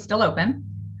case was still open,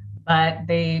 but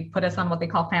they put us on what they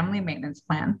call family maintenance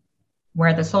plan,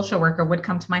 where the social worker would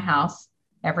come to my house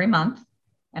every month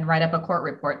and write up a court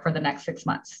report for the next 6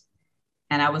 months.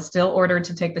 And I was still ordered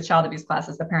to take the child abuse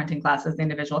classes, the parenting classes, the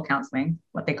individual counseling,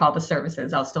 what they call the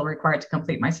services. I was still required to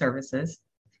complete my services.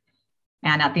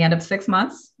 And at the end of 6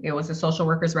 months, it was the social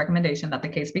worker's recommendation that the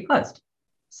case be closed.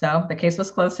 So the case was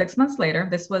closed 6 months later.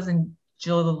 This was in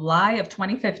July of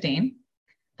 2015.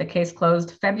 The case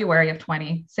closed February of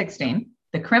 2016.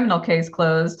 The criminal case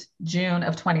closed June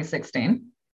of 2016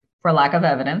 for lack of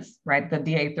evidence, right? The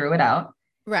DA threw it out.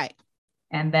 Right.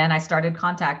 And then I started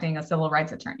contacting a civil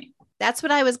rights attorney. That's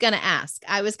what I was going to ask.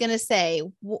 I was going to say,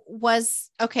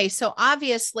 okay, so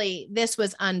obviously this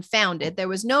was unfounded. There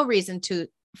was no reason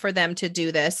for them to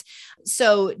do this.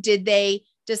 So did they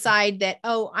decide that,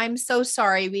 oh, I'm so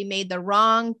sorry, we made the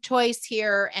wrong choice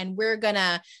here, and we're going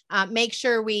to make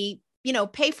sure we,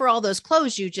 pay for all those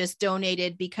clothes you just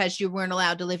donated because you weren't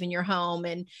allowed to live in your home.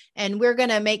 And we're going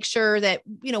to make sure that,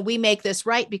 we make this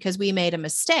right because we made a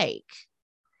mistake.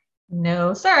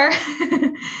 No, sir.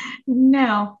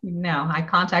 No. I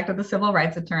contacted the civil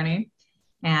rights attorney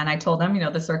and I told him,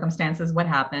 the circumstances, what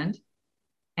happened.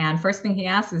 And first thing he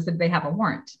asked is, did they have a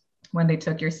warrant when they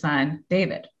took your son,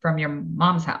 David, from your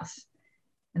mom's house?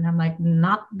 And I'm like,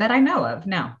 not that I know of.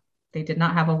 No, they did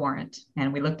not have a warrant.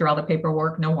 And we looked through all the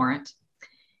paperwork, no warrant.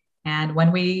 And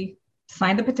when we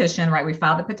signed the petition, right, we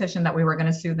filed the petition that we were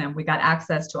going to sue them. We got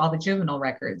access to all the juvenile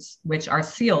records, which are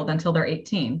sealed until they're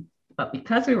 18. But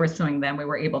because we were suing them, we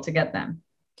were able to get them.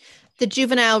 The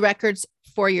juvenile records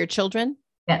for your children?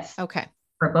 Yes. Okay.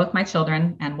 For both my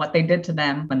children and what they did to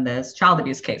them when this child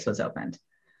abuse case was opened.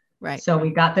 Right. So we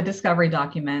got the discovery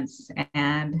documents,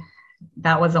 and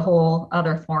that was a whole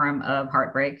other form of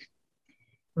heartbreak.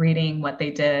 reading what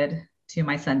they did to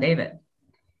my son, David,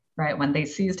 right? When they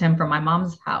seized him from my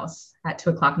mom's house at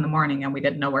 2 o'clock in the morning and we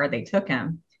didn't know where they took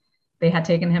him, they had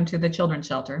taken him to the children's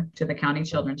shelter, to the county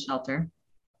children's shelter,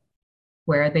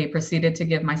 where they proceeded to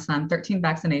give my son 13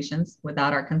 vaccinations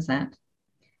without our consent,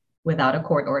 without a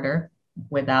court order,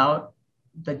 without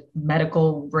the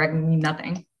medical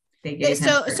nothing. They gave him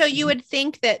 13. So you would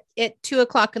think that at 2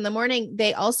 o'clock in the morning,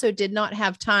 they also did not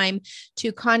have time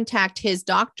to contact his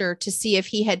doctor to see if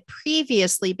he had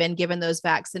previously been given those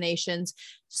vaccinations.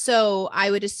 So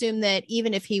I would assume that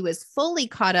even if he was fully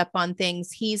caught up on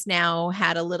things, he's now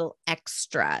had a little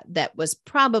extra that was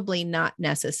probably not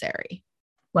necessary.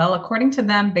 Well, according to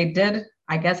them, they did,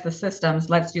 I guess the systems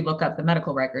lets you look up the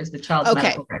medical records, the child's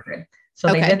medical record. So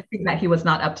they did see that he was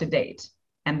not up to date.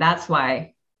 And that's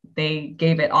why they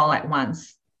gave it all at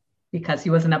once, because he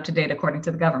wasn't up to date according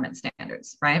to the government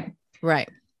standards, right? Right.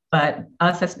 But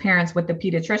us as parents with the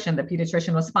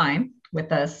pediatrician was fine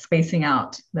with us spacing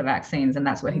out the vaccines. And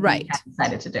that's what he had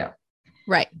decided to do.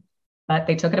 Right. But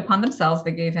they took it upon themselves.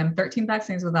 They gave him 13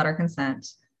 vaccines without our consent.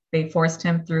 They forced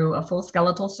him through a full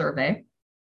skeletal survey,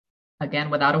 again,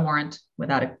 without a warrant,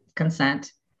 without a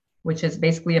consent, which is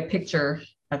basically a picture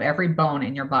of every bone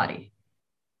in your body.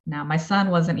 Now, my son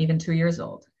wasn't even 2 years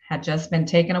old, had just been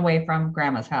taken away from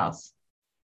grandma's house.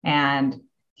 And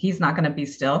he's not going to be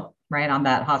still, right, on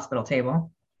that hospital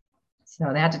table.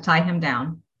 So they had to tie him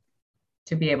down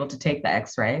to be able to take the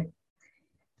x-ray.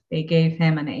 They gave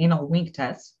him an anal wink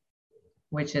test,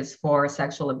 which is for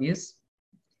sexual abuse,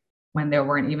 when there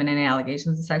weren't even any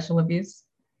allegations of sexual abuse.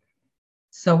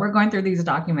 So we're going through these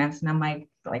documents and I'm like,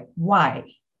 why?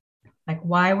 Like,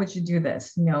 why would you do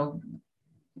this? You know,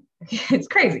 it's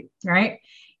crazy, right?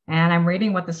 And I'm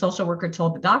reading what the social worker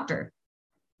told the doctor,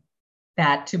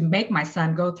 that to make my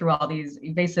son go through all these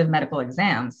evasive medical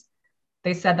exams,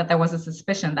 they said that there was a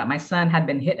suspicion that my son had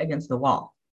been hit against the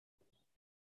wall.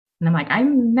 And I'm like, I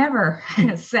never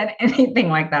said anything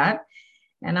like that.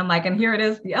 And I'm like, and here it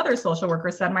is. The other social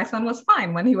worker said my son was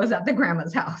fine when he was at the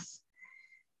grandma's house.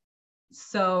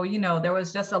 So, you know, there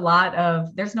was just a lot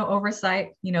of, there's no oversight.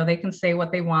 You know, they can say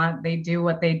what they want. They do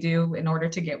what they do in order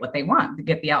to get what they want, to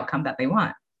get the outcome that they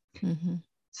want. Mm-hmm.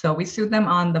 So we sued them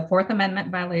on the Fourth Amendment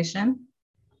violation,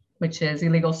 which is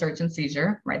illegal search and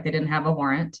seizure, right? They didn't have a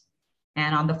warrant.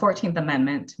 And on the 14th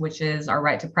Amendment, which is our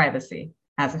right to privacy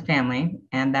as a family,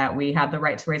 and that we have the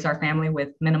right to raise our family with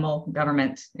minimal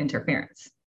government interference.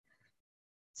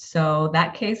 So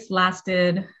that case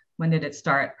lasted, when did it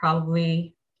start?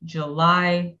 Probably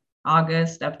July,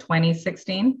 August of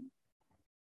 2016.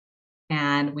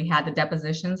 And we had the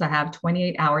depositions. I have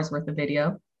 28 hours worth of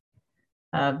video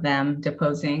of them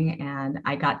deposing. And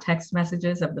I got text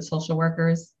messages of the social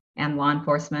workers and law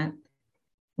enforcement.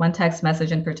 One text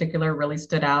message in particular really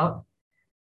stood out.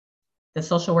 The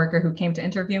social worker who came to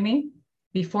interview me,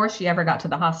 before she ever got to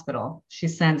the hospital, she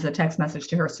sends a text message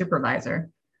to her supervisor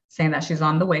saying that she's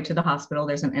on the way to the hospital.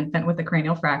 There's an infant with a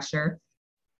cranial fracture,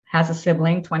 has a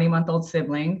sibling, 20-month-old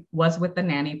sibling, was with the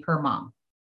nanny per mom.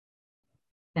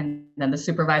 And then the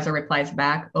supervisor replies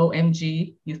back,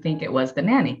 OMG, you think it was the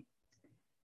nanny.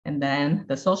 And then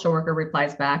the social worker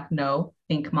replies back, no,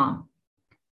 think mom.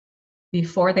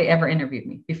 Before they ever interviewed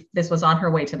me. This was on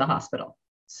her way to the hospital.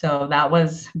 So that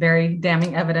was very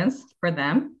damning evidence for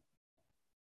them.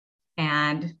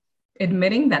 And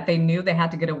admitting that they knew they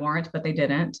had to get a warrant, but they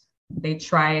didn't. They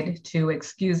tried to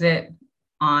excuse it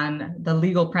on the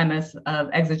legal premise of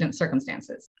exigent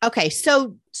circumstances. Okay,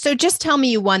 so just tell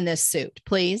me you won this suit,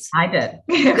 please. I did.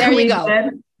 There you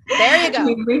go. There you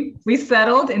go. We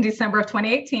settled in December of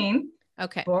 2018.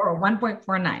 Okay. For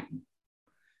 1.49.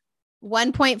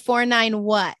 1.49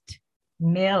 what?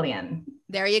 Million.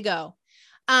 There you go.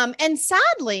 And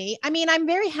sadly, I mean, I'm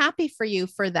very happy for you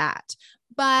for that.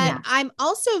 But I'm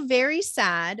also very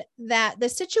sad that the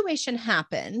situation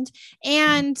happened,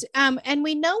 and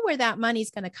we know where that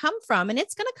money's going to come from, and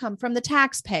it's going to come from the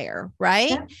taxpayer, right?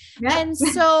 Yeah. Yeah. And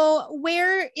so,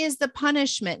 where is the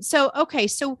punishment? So, okay,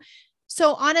 so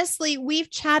honestly,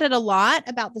 we've chatted a lot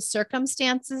about the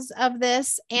circumstances of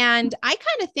this, and I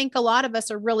kind of think a lot of us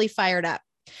are really fired up.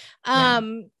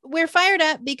 We're fired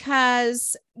up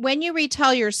because when you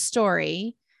retell your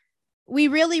story, we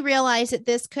really realize that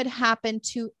this could happen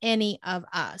to any of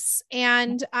us.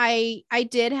 And I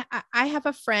have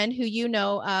a friend who you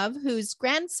know of whose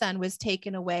grandson was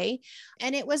taken away,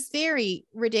 and it was very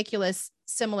ridiculous,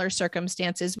 similar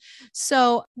circumstances.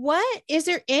 So is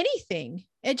there anything,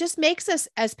 it just makes us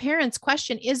as parents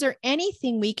question, is there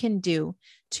anything we can do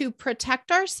to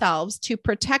protect ourselves, to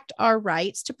protect our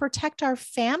rights, to protect our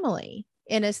family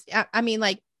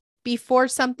before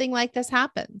something like this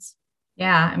happens?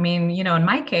 Yeah. I mean, in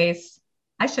my case,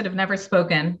 I should have never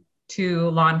spoken to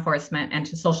law enforcement and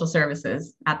to social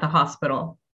services at the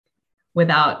hospital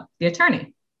without the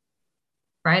attorney,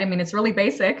 right? I mean, it's really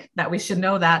basic that we should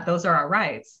know that those are our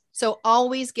rights. So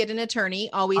always get an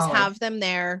attorney, always Always. have them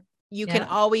there. You can Yeah.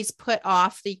 always put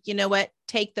off you know what,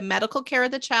 take the medical care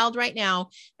of the child right now.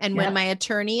 And when Yep. my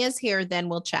attorney is here, then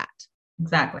we'll chat.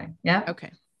 Exactly. Yeah.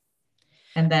 Okay.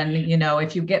 And then,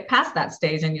 if you get past that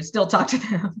stage and you still talk to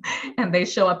them and they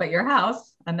show up at your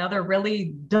house, another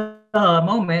really duh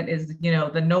moment is,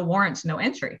 the no warrant, no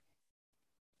entry.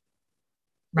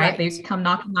 Right? They come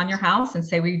knocking on your house and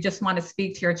say, we just want to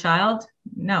speak to your child.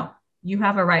 No, you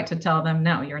have a right to tell them,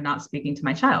 no, you're not speaking to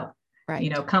my child. Right.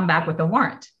 Come back with a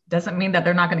warrant. Doesn't mean that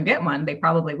they're not going to get one. They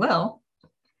probably will,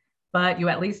 but you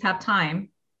at least have time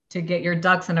to get your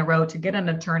ducks in a row, to get an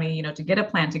attorney, to get a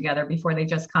plan together before they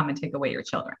just come and take away your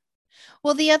children.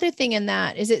 Well, the other thing in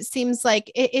that is it seems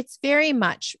like it's very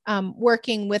much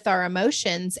working with our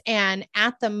emotions. And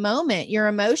at the moment, your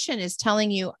emotion is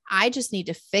telling you, I just need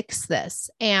to fix this.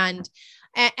 And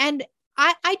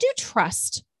I do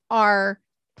trust our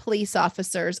police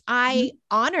officers. I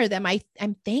honor them.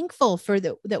 I'm thankful for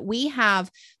that we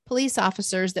have police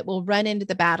officers that will run into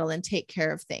the battle and take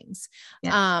care of things.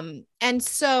 Yeah. And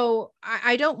so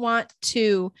I don't want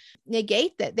to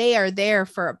negate that they are there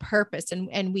for a purpose,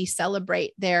 and we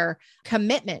celebrate their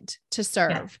commitment to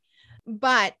serve,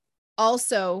 but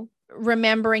also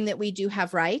remembering that we do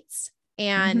have rights.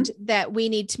 And that we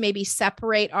need to maybe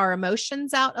separate our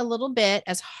emotions out a little bit,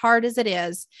 as hard as it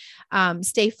is,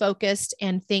 stay focused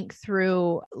and think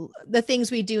through the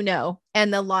things we do know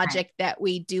and the logic that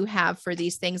we do have for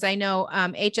these things. I know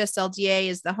HSLDA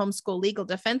is the Homeschool Legal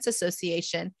Defense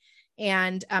Association.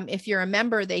 And if you're a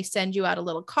member, they send you out a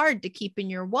little card to keep in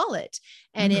your wallet.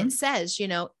 And it says,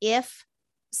 if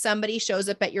somebody shows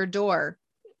up at your door,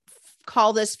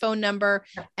 call this phone number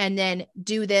and then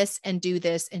do this and do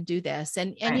this and do this.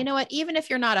 And you know what, even if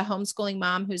you're not a homeschooling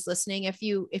mom who's listening, if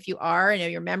you are,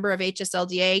 and you're a member of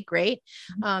HSLDA, great.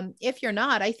 If you're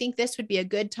not, I think this would be a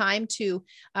good time to,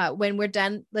 when we're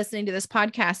done listening to this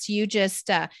podcast, you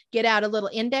just get out a little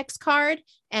index card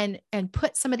and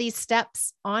put some of these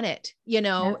steps on it,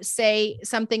 say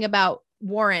something about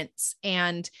warrants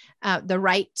and the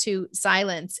right to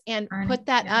silence, and put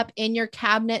that up in your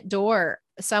cabinet door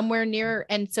somewhere near.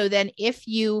 And so then if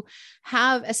you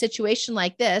have a situation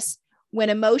like this, when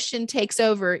emotion takes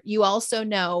over, you also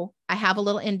know, I have a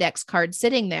little index card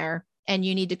sitting there, and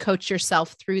you need to coach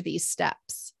yourself through these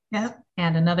steps. Yeah.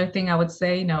 And another thing I would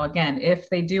say, again, if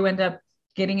they do end up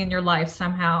getting in your life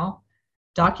somehow,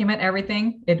 document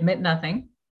everything, admit nothing,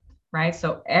 right?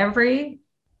 So every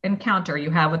encounter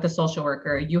you have with the social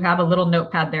worker, you have a little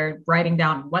notepad there writing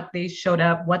down what they showed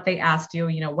up, what they asked you,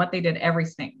 what they did,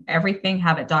 everything,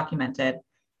 have it documented,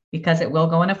 because it will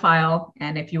go in a file.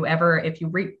 And if you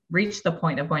reach the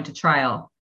point of going to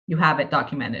trial, you have it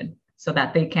documented so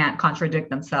that they can't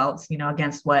contradict themselves,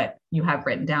 against what you have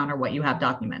written down or what you have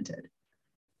documented.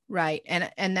 Right.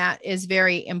 And that is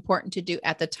very important to do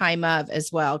at the time of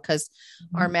as well, because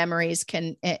our memories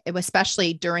can,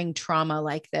 especially during trauma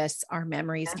like this, our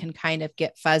memories can kind of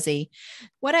get fuzzy.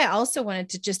 What I also wanted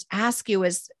to just ask you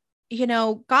is,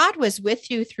 God was with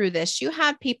you through this. You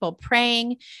had people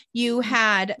praying. You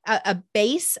had a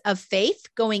base of faith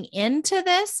going into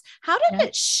this. How did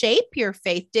it shape your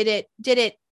faith?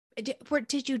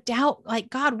 Did you doubt, like,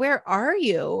 God, where are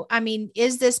you? I mean,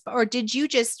 is this, or did you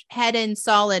just head in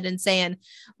solid and saying,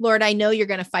 Lord, I know you're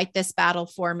going to fight this battle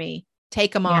for me.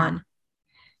 Take them on.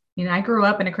 I grew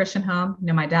up in a Christian home.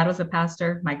 My dad was a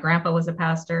pastor. My grandpa was a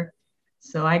pastor.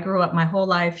 So I grew up my whole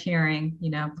life hearing,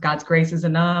 God's grace is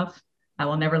enough. I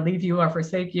will never leave you or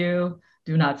forsake you.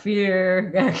 Do not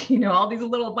fear, all these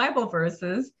little Bible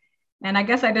verses. And I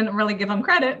guess I didn't really give them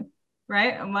credit.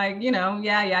 Right. I'm like,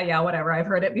 yeah, whatever. I've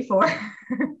heard it before.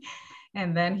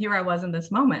 And then here I was in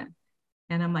this moment.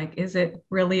 And I'm like, is it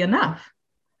really enough?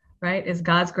 Right? Is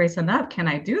God's grace enough? Can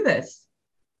I do this?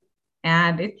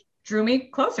 And it drew me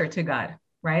closer to God,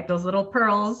 right? Those little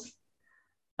pearls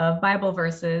of Bible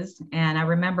verses. And I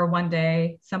remember one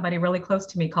day somebody really close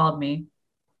to me called me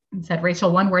and said,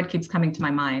 Rachel, one word keeps coming to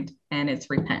my mind, and it's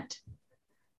repent.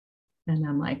 And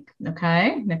I'm like,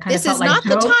 okay. This is not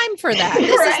the time for that.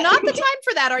 This is not the time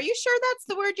for that. Are you sure that's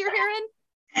the word you're hearing?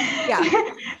 Yeah.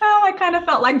 Oh, I kind of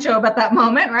felt like Job at that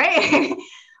moment, right?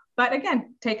 But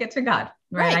again, take it to God,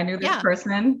 right? I knew this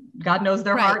person. God knows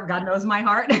their heart. God knows my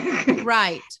heart.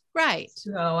 Right.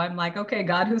 So I'm like, okay,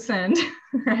 God who sinned,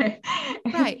 right?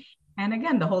 And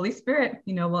again, the Holy Spirit,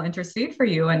 will intercede for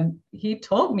you. And he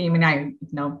told me, I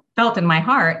felt in my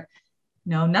heart,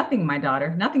 nothing, my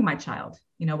daughter, nothing, my child.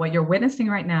 What you're witnessing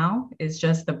right now is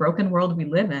just the broken world we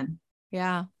live in.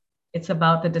 Yeah. It's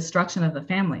about the destruction of the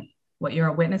family. What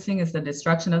you're witnessing is the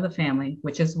destruction of the family,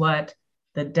 which is what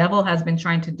the devil has been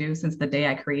trying to do since the day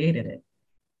I created it.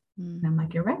 And I'm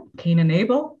like, you're right. Cain and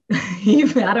Abel,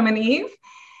 Adam and Eve.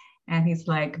 And he's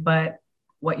like, but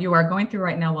what you are going through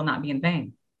right now will not be in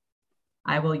vain.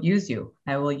 I will use you.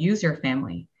 I will use your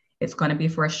family. It's going to be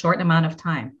for a short amount of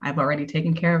time. I've already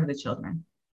taken care of the children.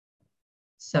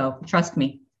 So trust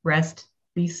me, rest,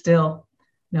 be still,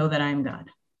 know that I'm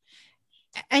God.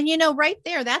 And, right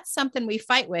there, that's something we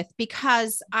fight with,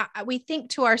 because we think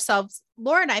to ourselves,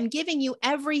 Lord, I'm giving you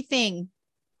everything,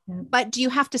 but do you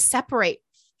have to separate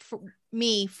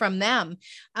me from them?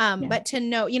 But to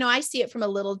know, I see it from a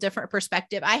little different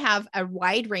perspective. I have a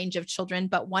wide range of children,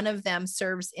 but one of them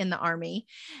serves in the Army.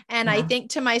 And I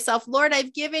think to myself, Lord,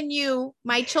 I've given you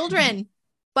my children,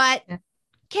 but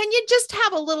can you just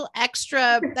have a little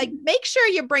extra, like make sure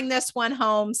you bring this one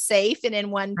home safe and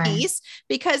in one piece,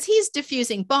 because he's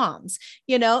diffusing bombs,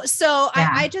 So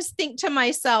I just think to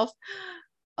myself,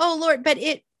 oh Lord, but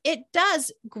it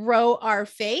does grow our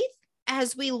faith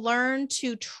as we learn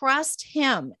to trust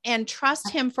him and trust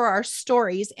him for our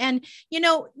stories. And,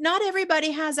 not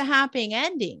everybody has a happy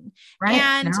ending. Right.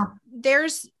 And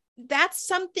that's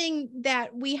something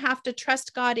that we have to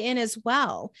trust God in as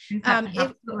well.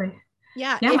 Absolutely.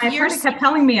 Yeah. My attorney kept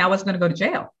telling me I was going to go to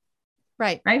jail.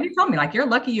 Right. He told me, like, you're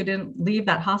lucky you didn't leave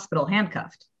that hospital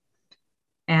handcuffed.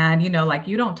 And,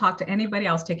 you don't talk to anybody.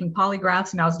 I was taking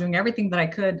polygraphs and I was doing everything that I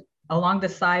could along the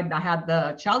side. I had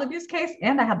the child abuse case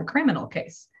and I had the criminal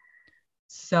case.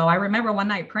 So I remember one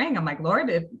night praying, I'm like, Lord,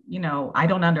 if, I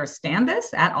don't understand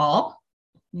this at all,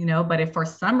 but if for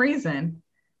some reason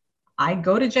I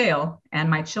go to jail and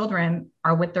my children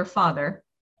are with their father,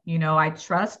 I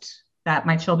trust that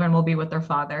my children will be with their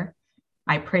father.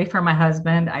 I pray for my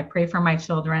husband. I pray for my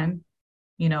children,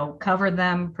 cover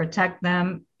them, protect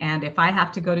them. And if I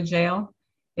have to go to jail,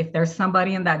 if there's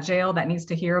somebody in that jail that needs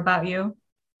to hear about you,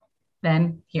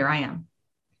 then here I am.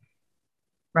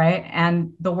 Right.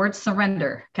 And the word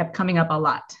surrender kept coming up a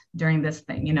lot during this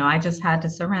thing. I just had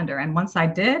to surrender. And once I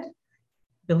did,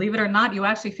 believe it or not, you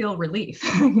actually feel relief,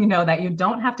 that you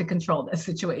don't have to control this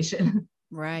situation.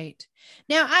 Right.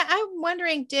 Now, I'm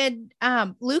wondering, did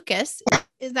Lucas,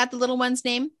 is that the little one's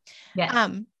name? Yeah.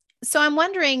 So I'm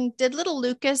wondering, did little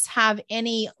Lucas have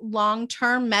any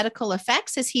long-term medical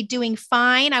effects? Is he doing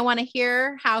fine? I want to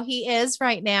hear how he is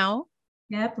right now.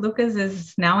 Yep. Lucas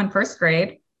is now in first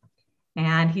grade,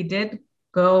 and he did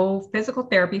go physical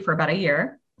therapy for about a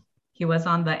year. He was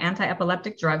on the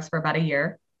anti-epileptic drugs for about a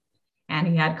year, and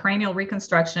he had cranial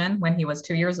reconstruction when he was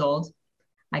 2 years old.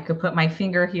 I could put my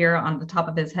finger here on the top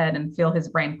of his head and feel his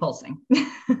brain pulsing.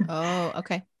 Oh,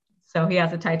 okay. So he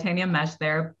has a titanium mesh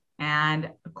there. And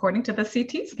according to the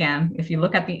CT scan, if you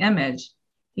look at the image,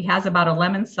 he has about a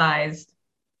lemon-sized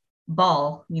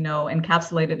ball,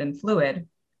 encapsulated in fluid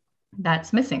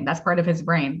that's missing. That's part of his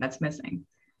brain that's missing.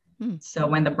 So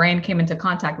when the brain came into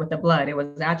contact with the blood, it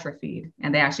was atrophied.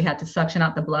 And they actually had to suction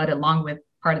out the blood along with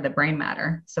part of the brain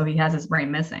matter. So he has his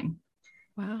brain missing.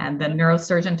 Wow. And the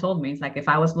neurosurgeon told me, he's like, if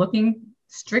I was looking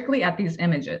strictly at these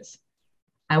images,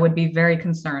 I would be very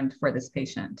concerned for this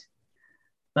patient.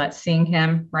 But seeing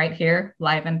him right here,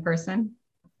 live in person,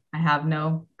 I have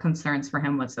no concerns for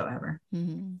him whatsoever.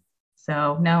 Mm-hmm.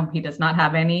 So no, he does not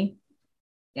have any,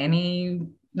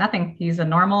 nothing. He's a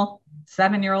normal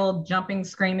 7-year-old jumping,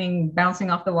 screaming, bouncing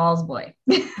off the walls boy.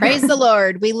 Praise the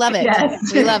Lord. We love it.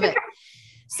 Yes. We love it.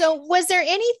 So was there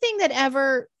anything that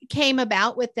ever came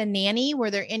about with the nanny? Were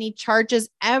there any charges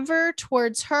ever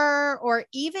towards her, or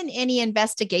even any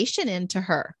investigation into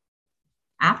her?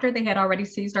 After they had already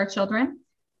seized our children,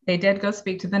 they did go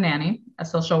speak to the nanny. A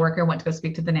social worker went to go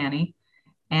speak to the nanny.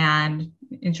 And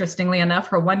interestingly enough,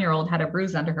 her 1-year-old had a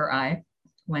bruise under her eye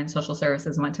when social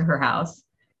services went to her house.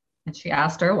 And she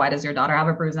asked her, why does your daughter have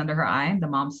a bruise under her eye? The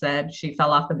mom said she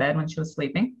fell off the bed when she was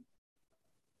sleeping.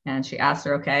 And she asked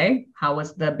her, okay, how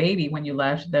was the baby when you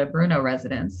left the Bruno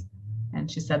residence? And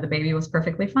she said the baby was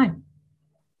perfectly fine.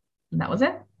 And that was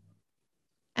it.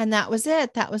 And that was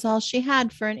it. That was all she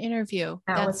had for an interview.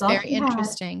 That's very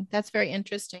interesting. That's very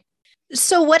interesting.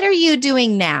 So what are you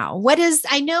doing now?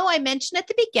 I know I mentioned at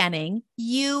the beginning,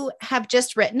 you have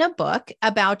just written a book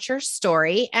about your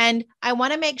story, and I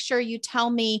want to make sure you tell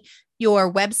me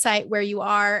your website, where you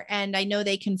are. And I know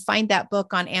they can find that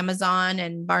book on Amazon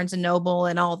and Barnes and Noble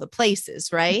and all the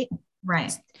places, right?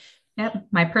 Right. Yep.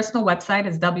 My personal website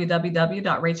is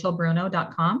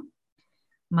www.rachelbruno.com.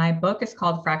 My book is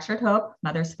called Fractured Hope,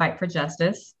 Mother's Fight for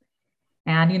Justice.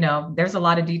 And, there's a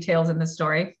lot of details in the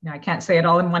story. I can't say it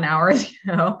all in 1 hour,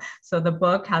 So the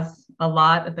book has a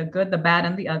lot of the good, the bad,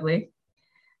 and the ugly.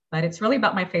 But it's really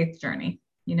about my faith journey.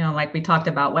 Like we talked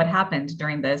about, what happened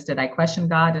during this? Did I question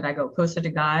God? Did I go closer to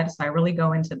God? So I really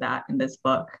go into that in this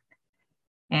book.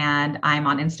 And I'm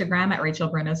on Instagram at Rachel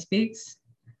Bruno Speaks.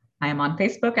 I am on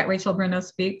Facebook at Rachel Bruno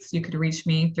Speaks. You could reach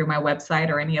me through my website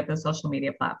or any of the social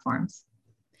media platforms.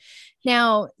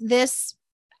 Now,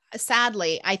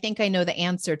 sadly, I think I know the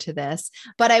answer to this,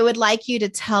 but I would like you to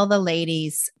tell the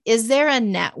ladies, is there a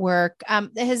network?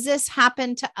 Has this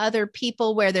happened to other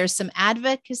people where there's some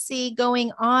advocacy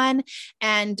going on?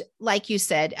 And like you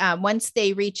said, once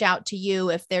they reach out to you,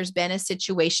 if there's been a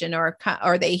situation or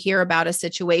they hear about a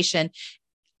situation,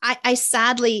 I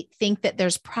sadly think that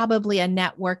there's probably a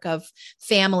network of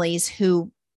families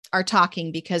who are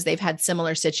talking because they've had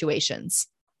similar situations.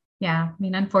 Yeah,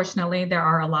 unfortunately, there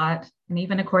are a lot. And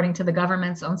even according to the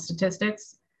government's own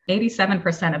statistics,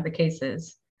 87% of the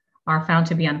cases are found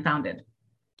to be unfounded.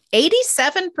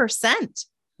 87%?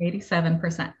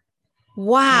 87%.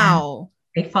 Wow.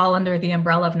 And they fall under the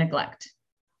umbrella of neglect.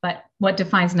 But what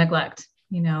defines neglect?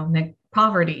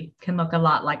 Poverty can look a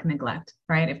lot like neglect,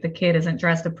 right? If the kid isn't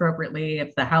dressed appropriately,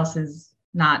 if the house is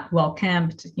not well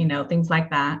kept, things like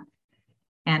that.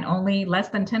 And only less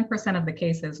than 10% of the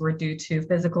cases were due to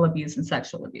physical abuse and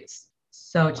sexual abuse.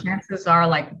 So chances are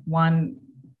like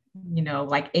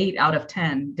 8 out of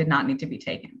 10 did not need to be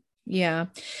taken. Yeah.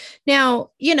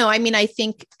 Now, I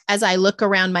think as I look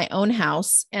around my own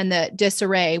house and the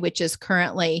disarray, which is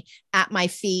currently at my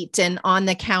feet and on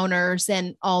the counters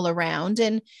and all around,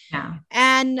 and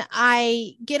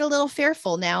I get a little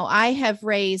fearful. Now, I have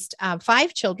raised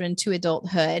 5 children to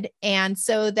adulthood. And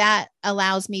so that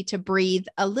allows me to breathe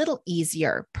a little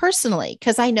easier personally,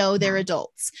 because I know they're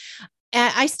adults.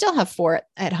 I still have 4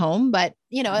 at home, but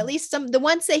at least the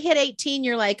once they hit 18,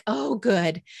 you're like, oh,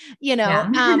 good.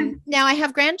 Now I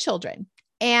have grandchildren,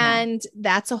 and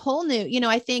that's a whole new,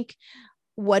 I think,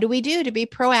 what do we do to be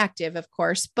proactive? Of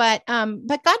course, but God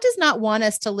does not want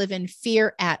us to live in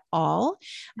fear at all.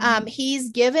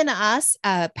 He's given us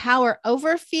a power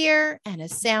over fear and a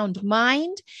sound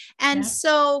mind. And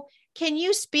so can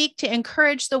you speak to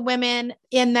encourage the women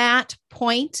in that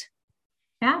point?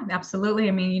 Yeah, absolutely.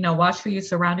 Watch who you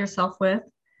surround yourself with.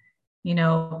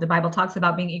 The Bible talks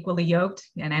about being equally yoked,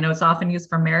 and I know it's often used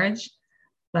for marriage,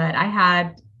 but I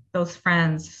had those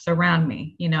friends surround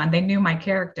me, and they knew my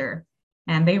character,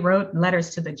 and they wrote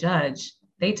letters to the judge.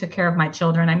 They took care of my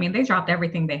children. They dropped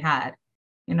everything they had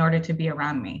in order to be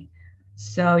around me.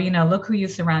 So, look who you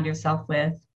surround yourself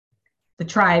with, the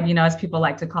tribe, as people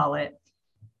like to call it.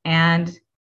 And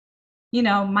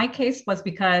my case was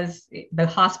because the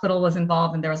hospital was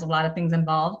involved and there was a lot of things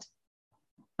involved,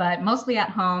 but mostly at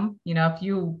home. If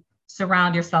you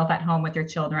surround yourself at home with your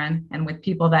children and with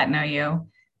people that know you,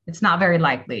 it's not very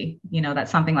likely, that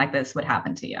something like this would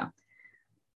happen to you.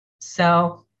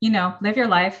 So, live your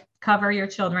life, cover your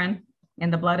children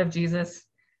in the blood of Jesus,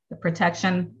 the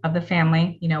protection of the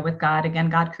family, with God. Again,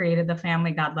 God created the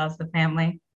family. God loves the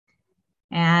family.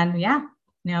 And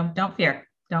don't fear.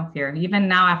 Don't fear. Even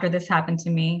now, after this happened to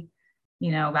me,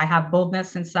 I have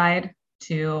boldness inside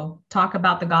to talk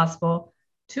about the gospel,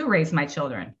 to raise my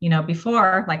children.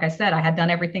 Before, like I said, I had done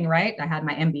everything right. I had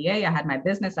my MBA, I had my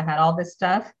business, I had all this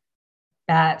stuff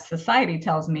that society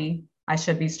tells me I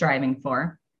should be striving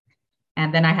for.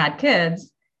 And then I had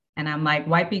kids, and I'm like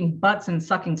wiping butts and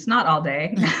sucking snot all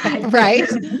day. Right.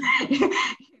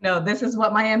 This is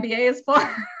what my MBA is for.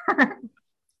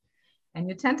 And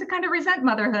you tend to kind of resent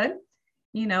motherhood,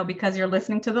 because you're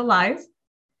listening to the lies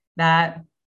that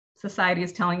society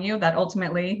is telling you, that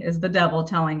ultimately is the devil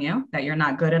telling you that you're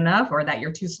not good enough, or that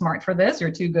you're too smart for this,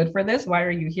 you're too good for this. Why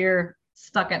are you here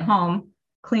stuck at home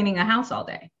cleaning a house all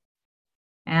day?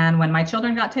 And when my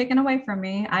children got taken away from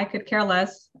me, I could care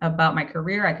less about my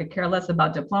career. I could care less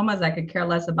about diplomas. I could care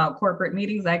less about corporate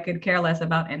meetings. I could care less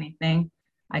about anything.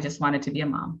 I just wanted to be a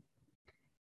mom.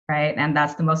 Right. And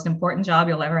that's the most important job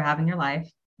you'll ever have in your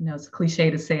life. It's a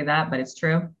cliche to say that, but it's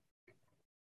true.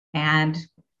 And,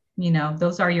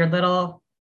 those are your little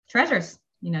treasures.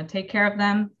 Take care of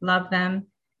them, love them,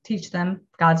 teach them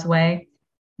God's way.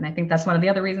 And I think that's one of the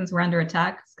other reasons we're under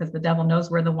attack, because the devil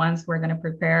knows we're the ones who are going to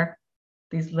prepare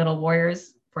these little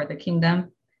warriors for the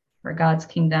kingdom, for God's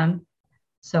kingdom.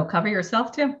 So cover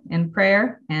yourself too in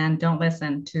prayer, and don't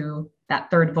listen to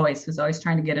that third voice who's always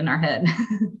trying to get in our head.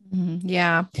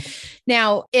 Yeah.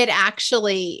 Now, it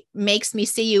actually makes me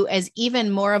see you as even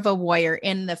more of a warrior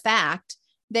in the fact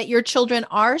that your children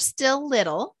are still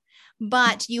little,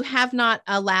 but you have not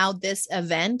allowed this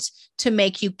event to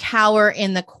make you cower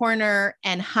in the corner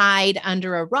and hide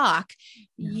under a rock.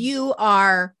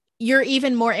 You're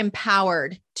even more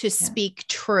empowered to speak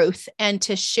truth and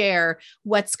to share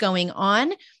what's going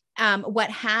on, what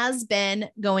has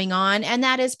been going on. And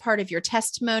that is part of your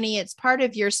testimony. It's part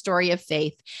of your story of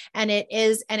faith. And it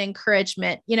is an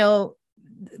encouragement,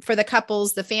 for the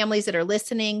couples, the families that are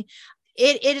listening.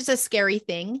 It is a scary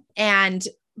thing. And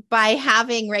by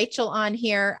having Rachel on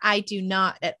here, I do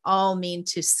not at all mean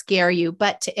to scare you,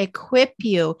 but to equip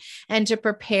you and to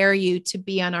prepare you to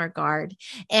be on our guard,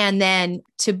 and then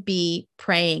to be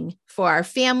praying for our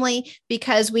family,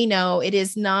 because we know it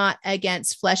is not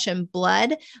against flesh and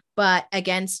blood, but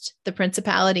against the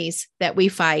principalities that we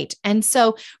fight. And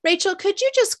so, Rachel, could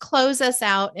you just close us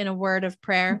out in a word of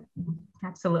prayer?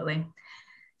 Absolutely.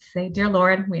 Say, dear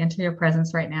Lord, we enter your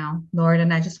presence right now, Lord,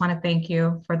 and I just want to thank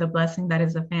you for the blessing that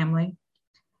is a family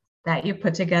that you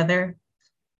put together.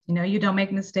 You don't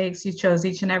make mistakes. You chose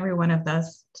each and every one of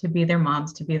us to be their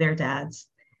moms, to be their dads.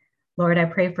 Lord, I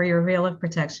pray for your veil of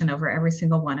protection over every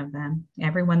single one of them,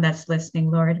 everyone that's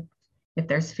listening, Lord. If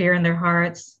there's fear in their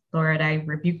hearts, Lord, I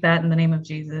rebuke that in the name of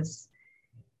Jesus.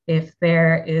 If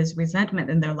there is resentment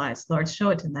in their lives, Lord, show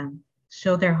it to them.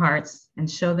 Show their hearts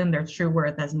and show them their true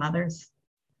worth as mothers.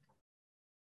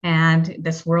 And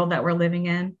this world that we're living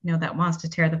in, that wants to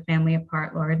tear the family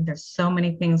apart, Lord. There's so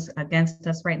many things against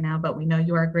us right now, but we know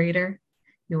you are greater.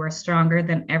 You are stronger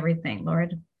than everything,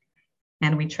 Lord.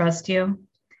 And we trust you.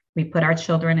 We put our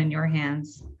children in your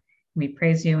hands. We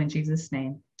praise you in Jesus'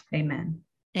 name. Amen.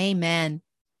 Amen.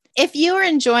 If you are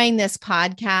enjoying this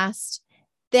podcast,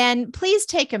 then please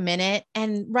take a minute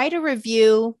and write a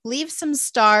review, leave some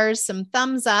stars, some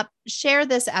thumbs up, share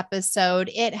this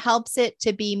episode. It helps it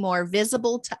to be more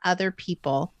visible to other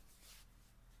people.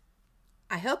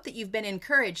 I hope that you've been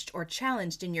encouraged or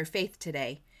challenged in your faith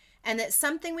today, and that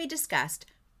something we discussed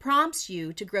prompts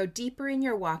you to grow deeper in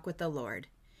your walk with the Lord.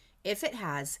 If it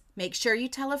has, make sure you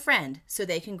tell a friend so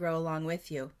they can grow along with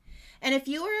you. And if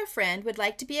you or a friend would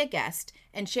like to be a guest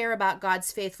and share about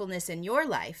God's faithfulness in your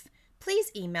life,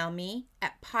 please email me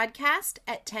at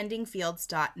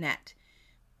podcast@tendingfields.net.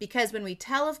 Because when we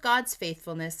tell of God's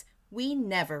faithfulness, we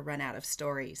never run out of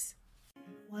stories.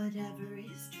 Whatever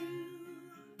is true,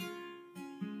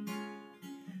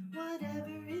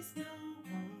 whatever is noble,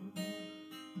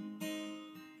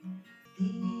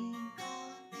 think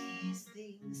on these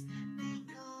things.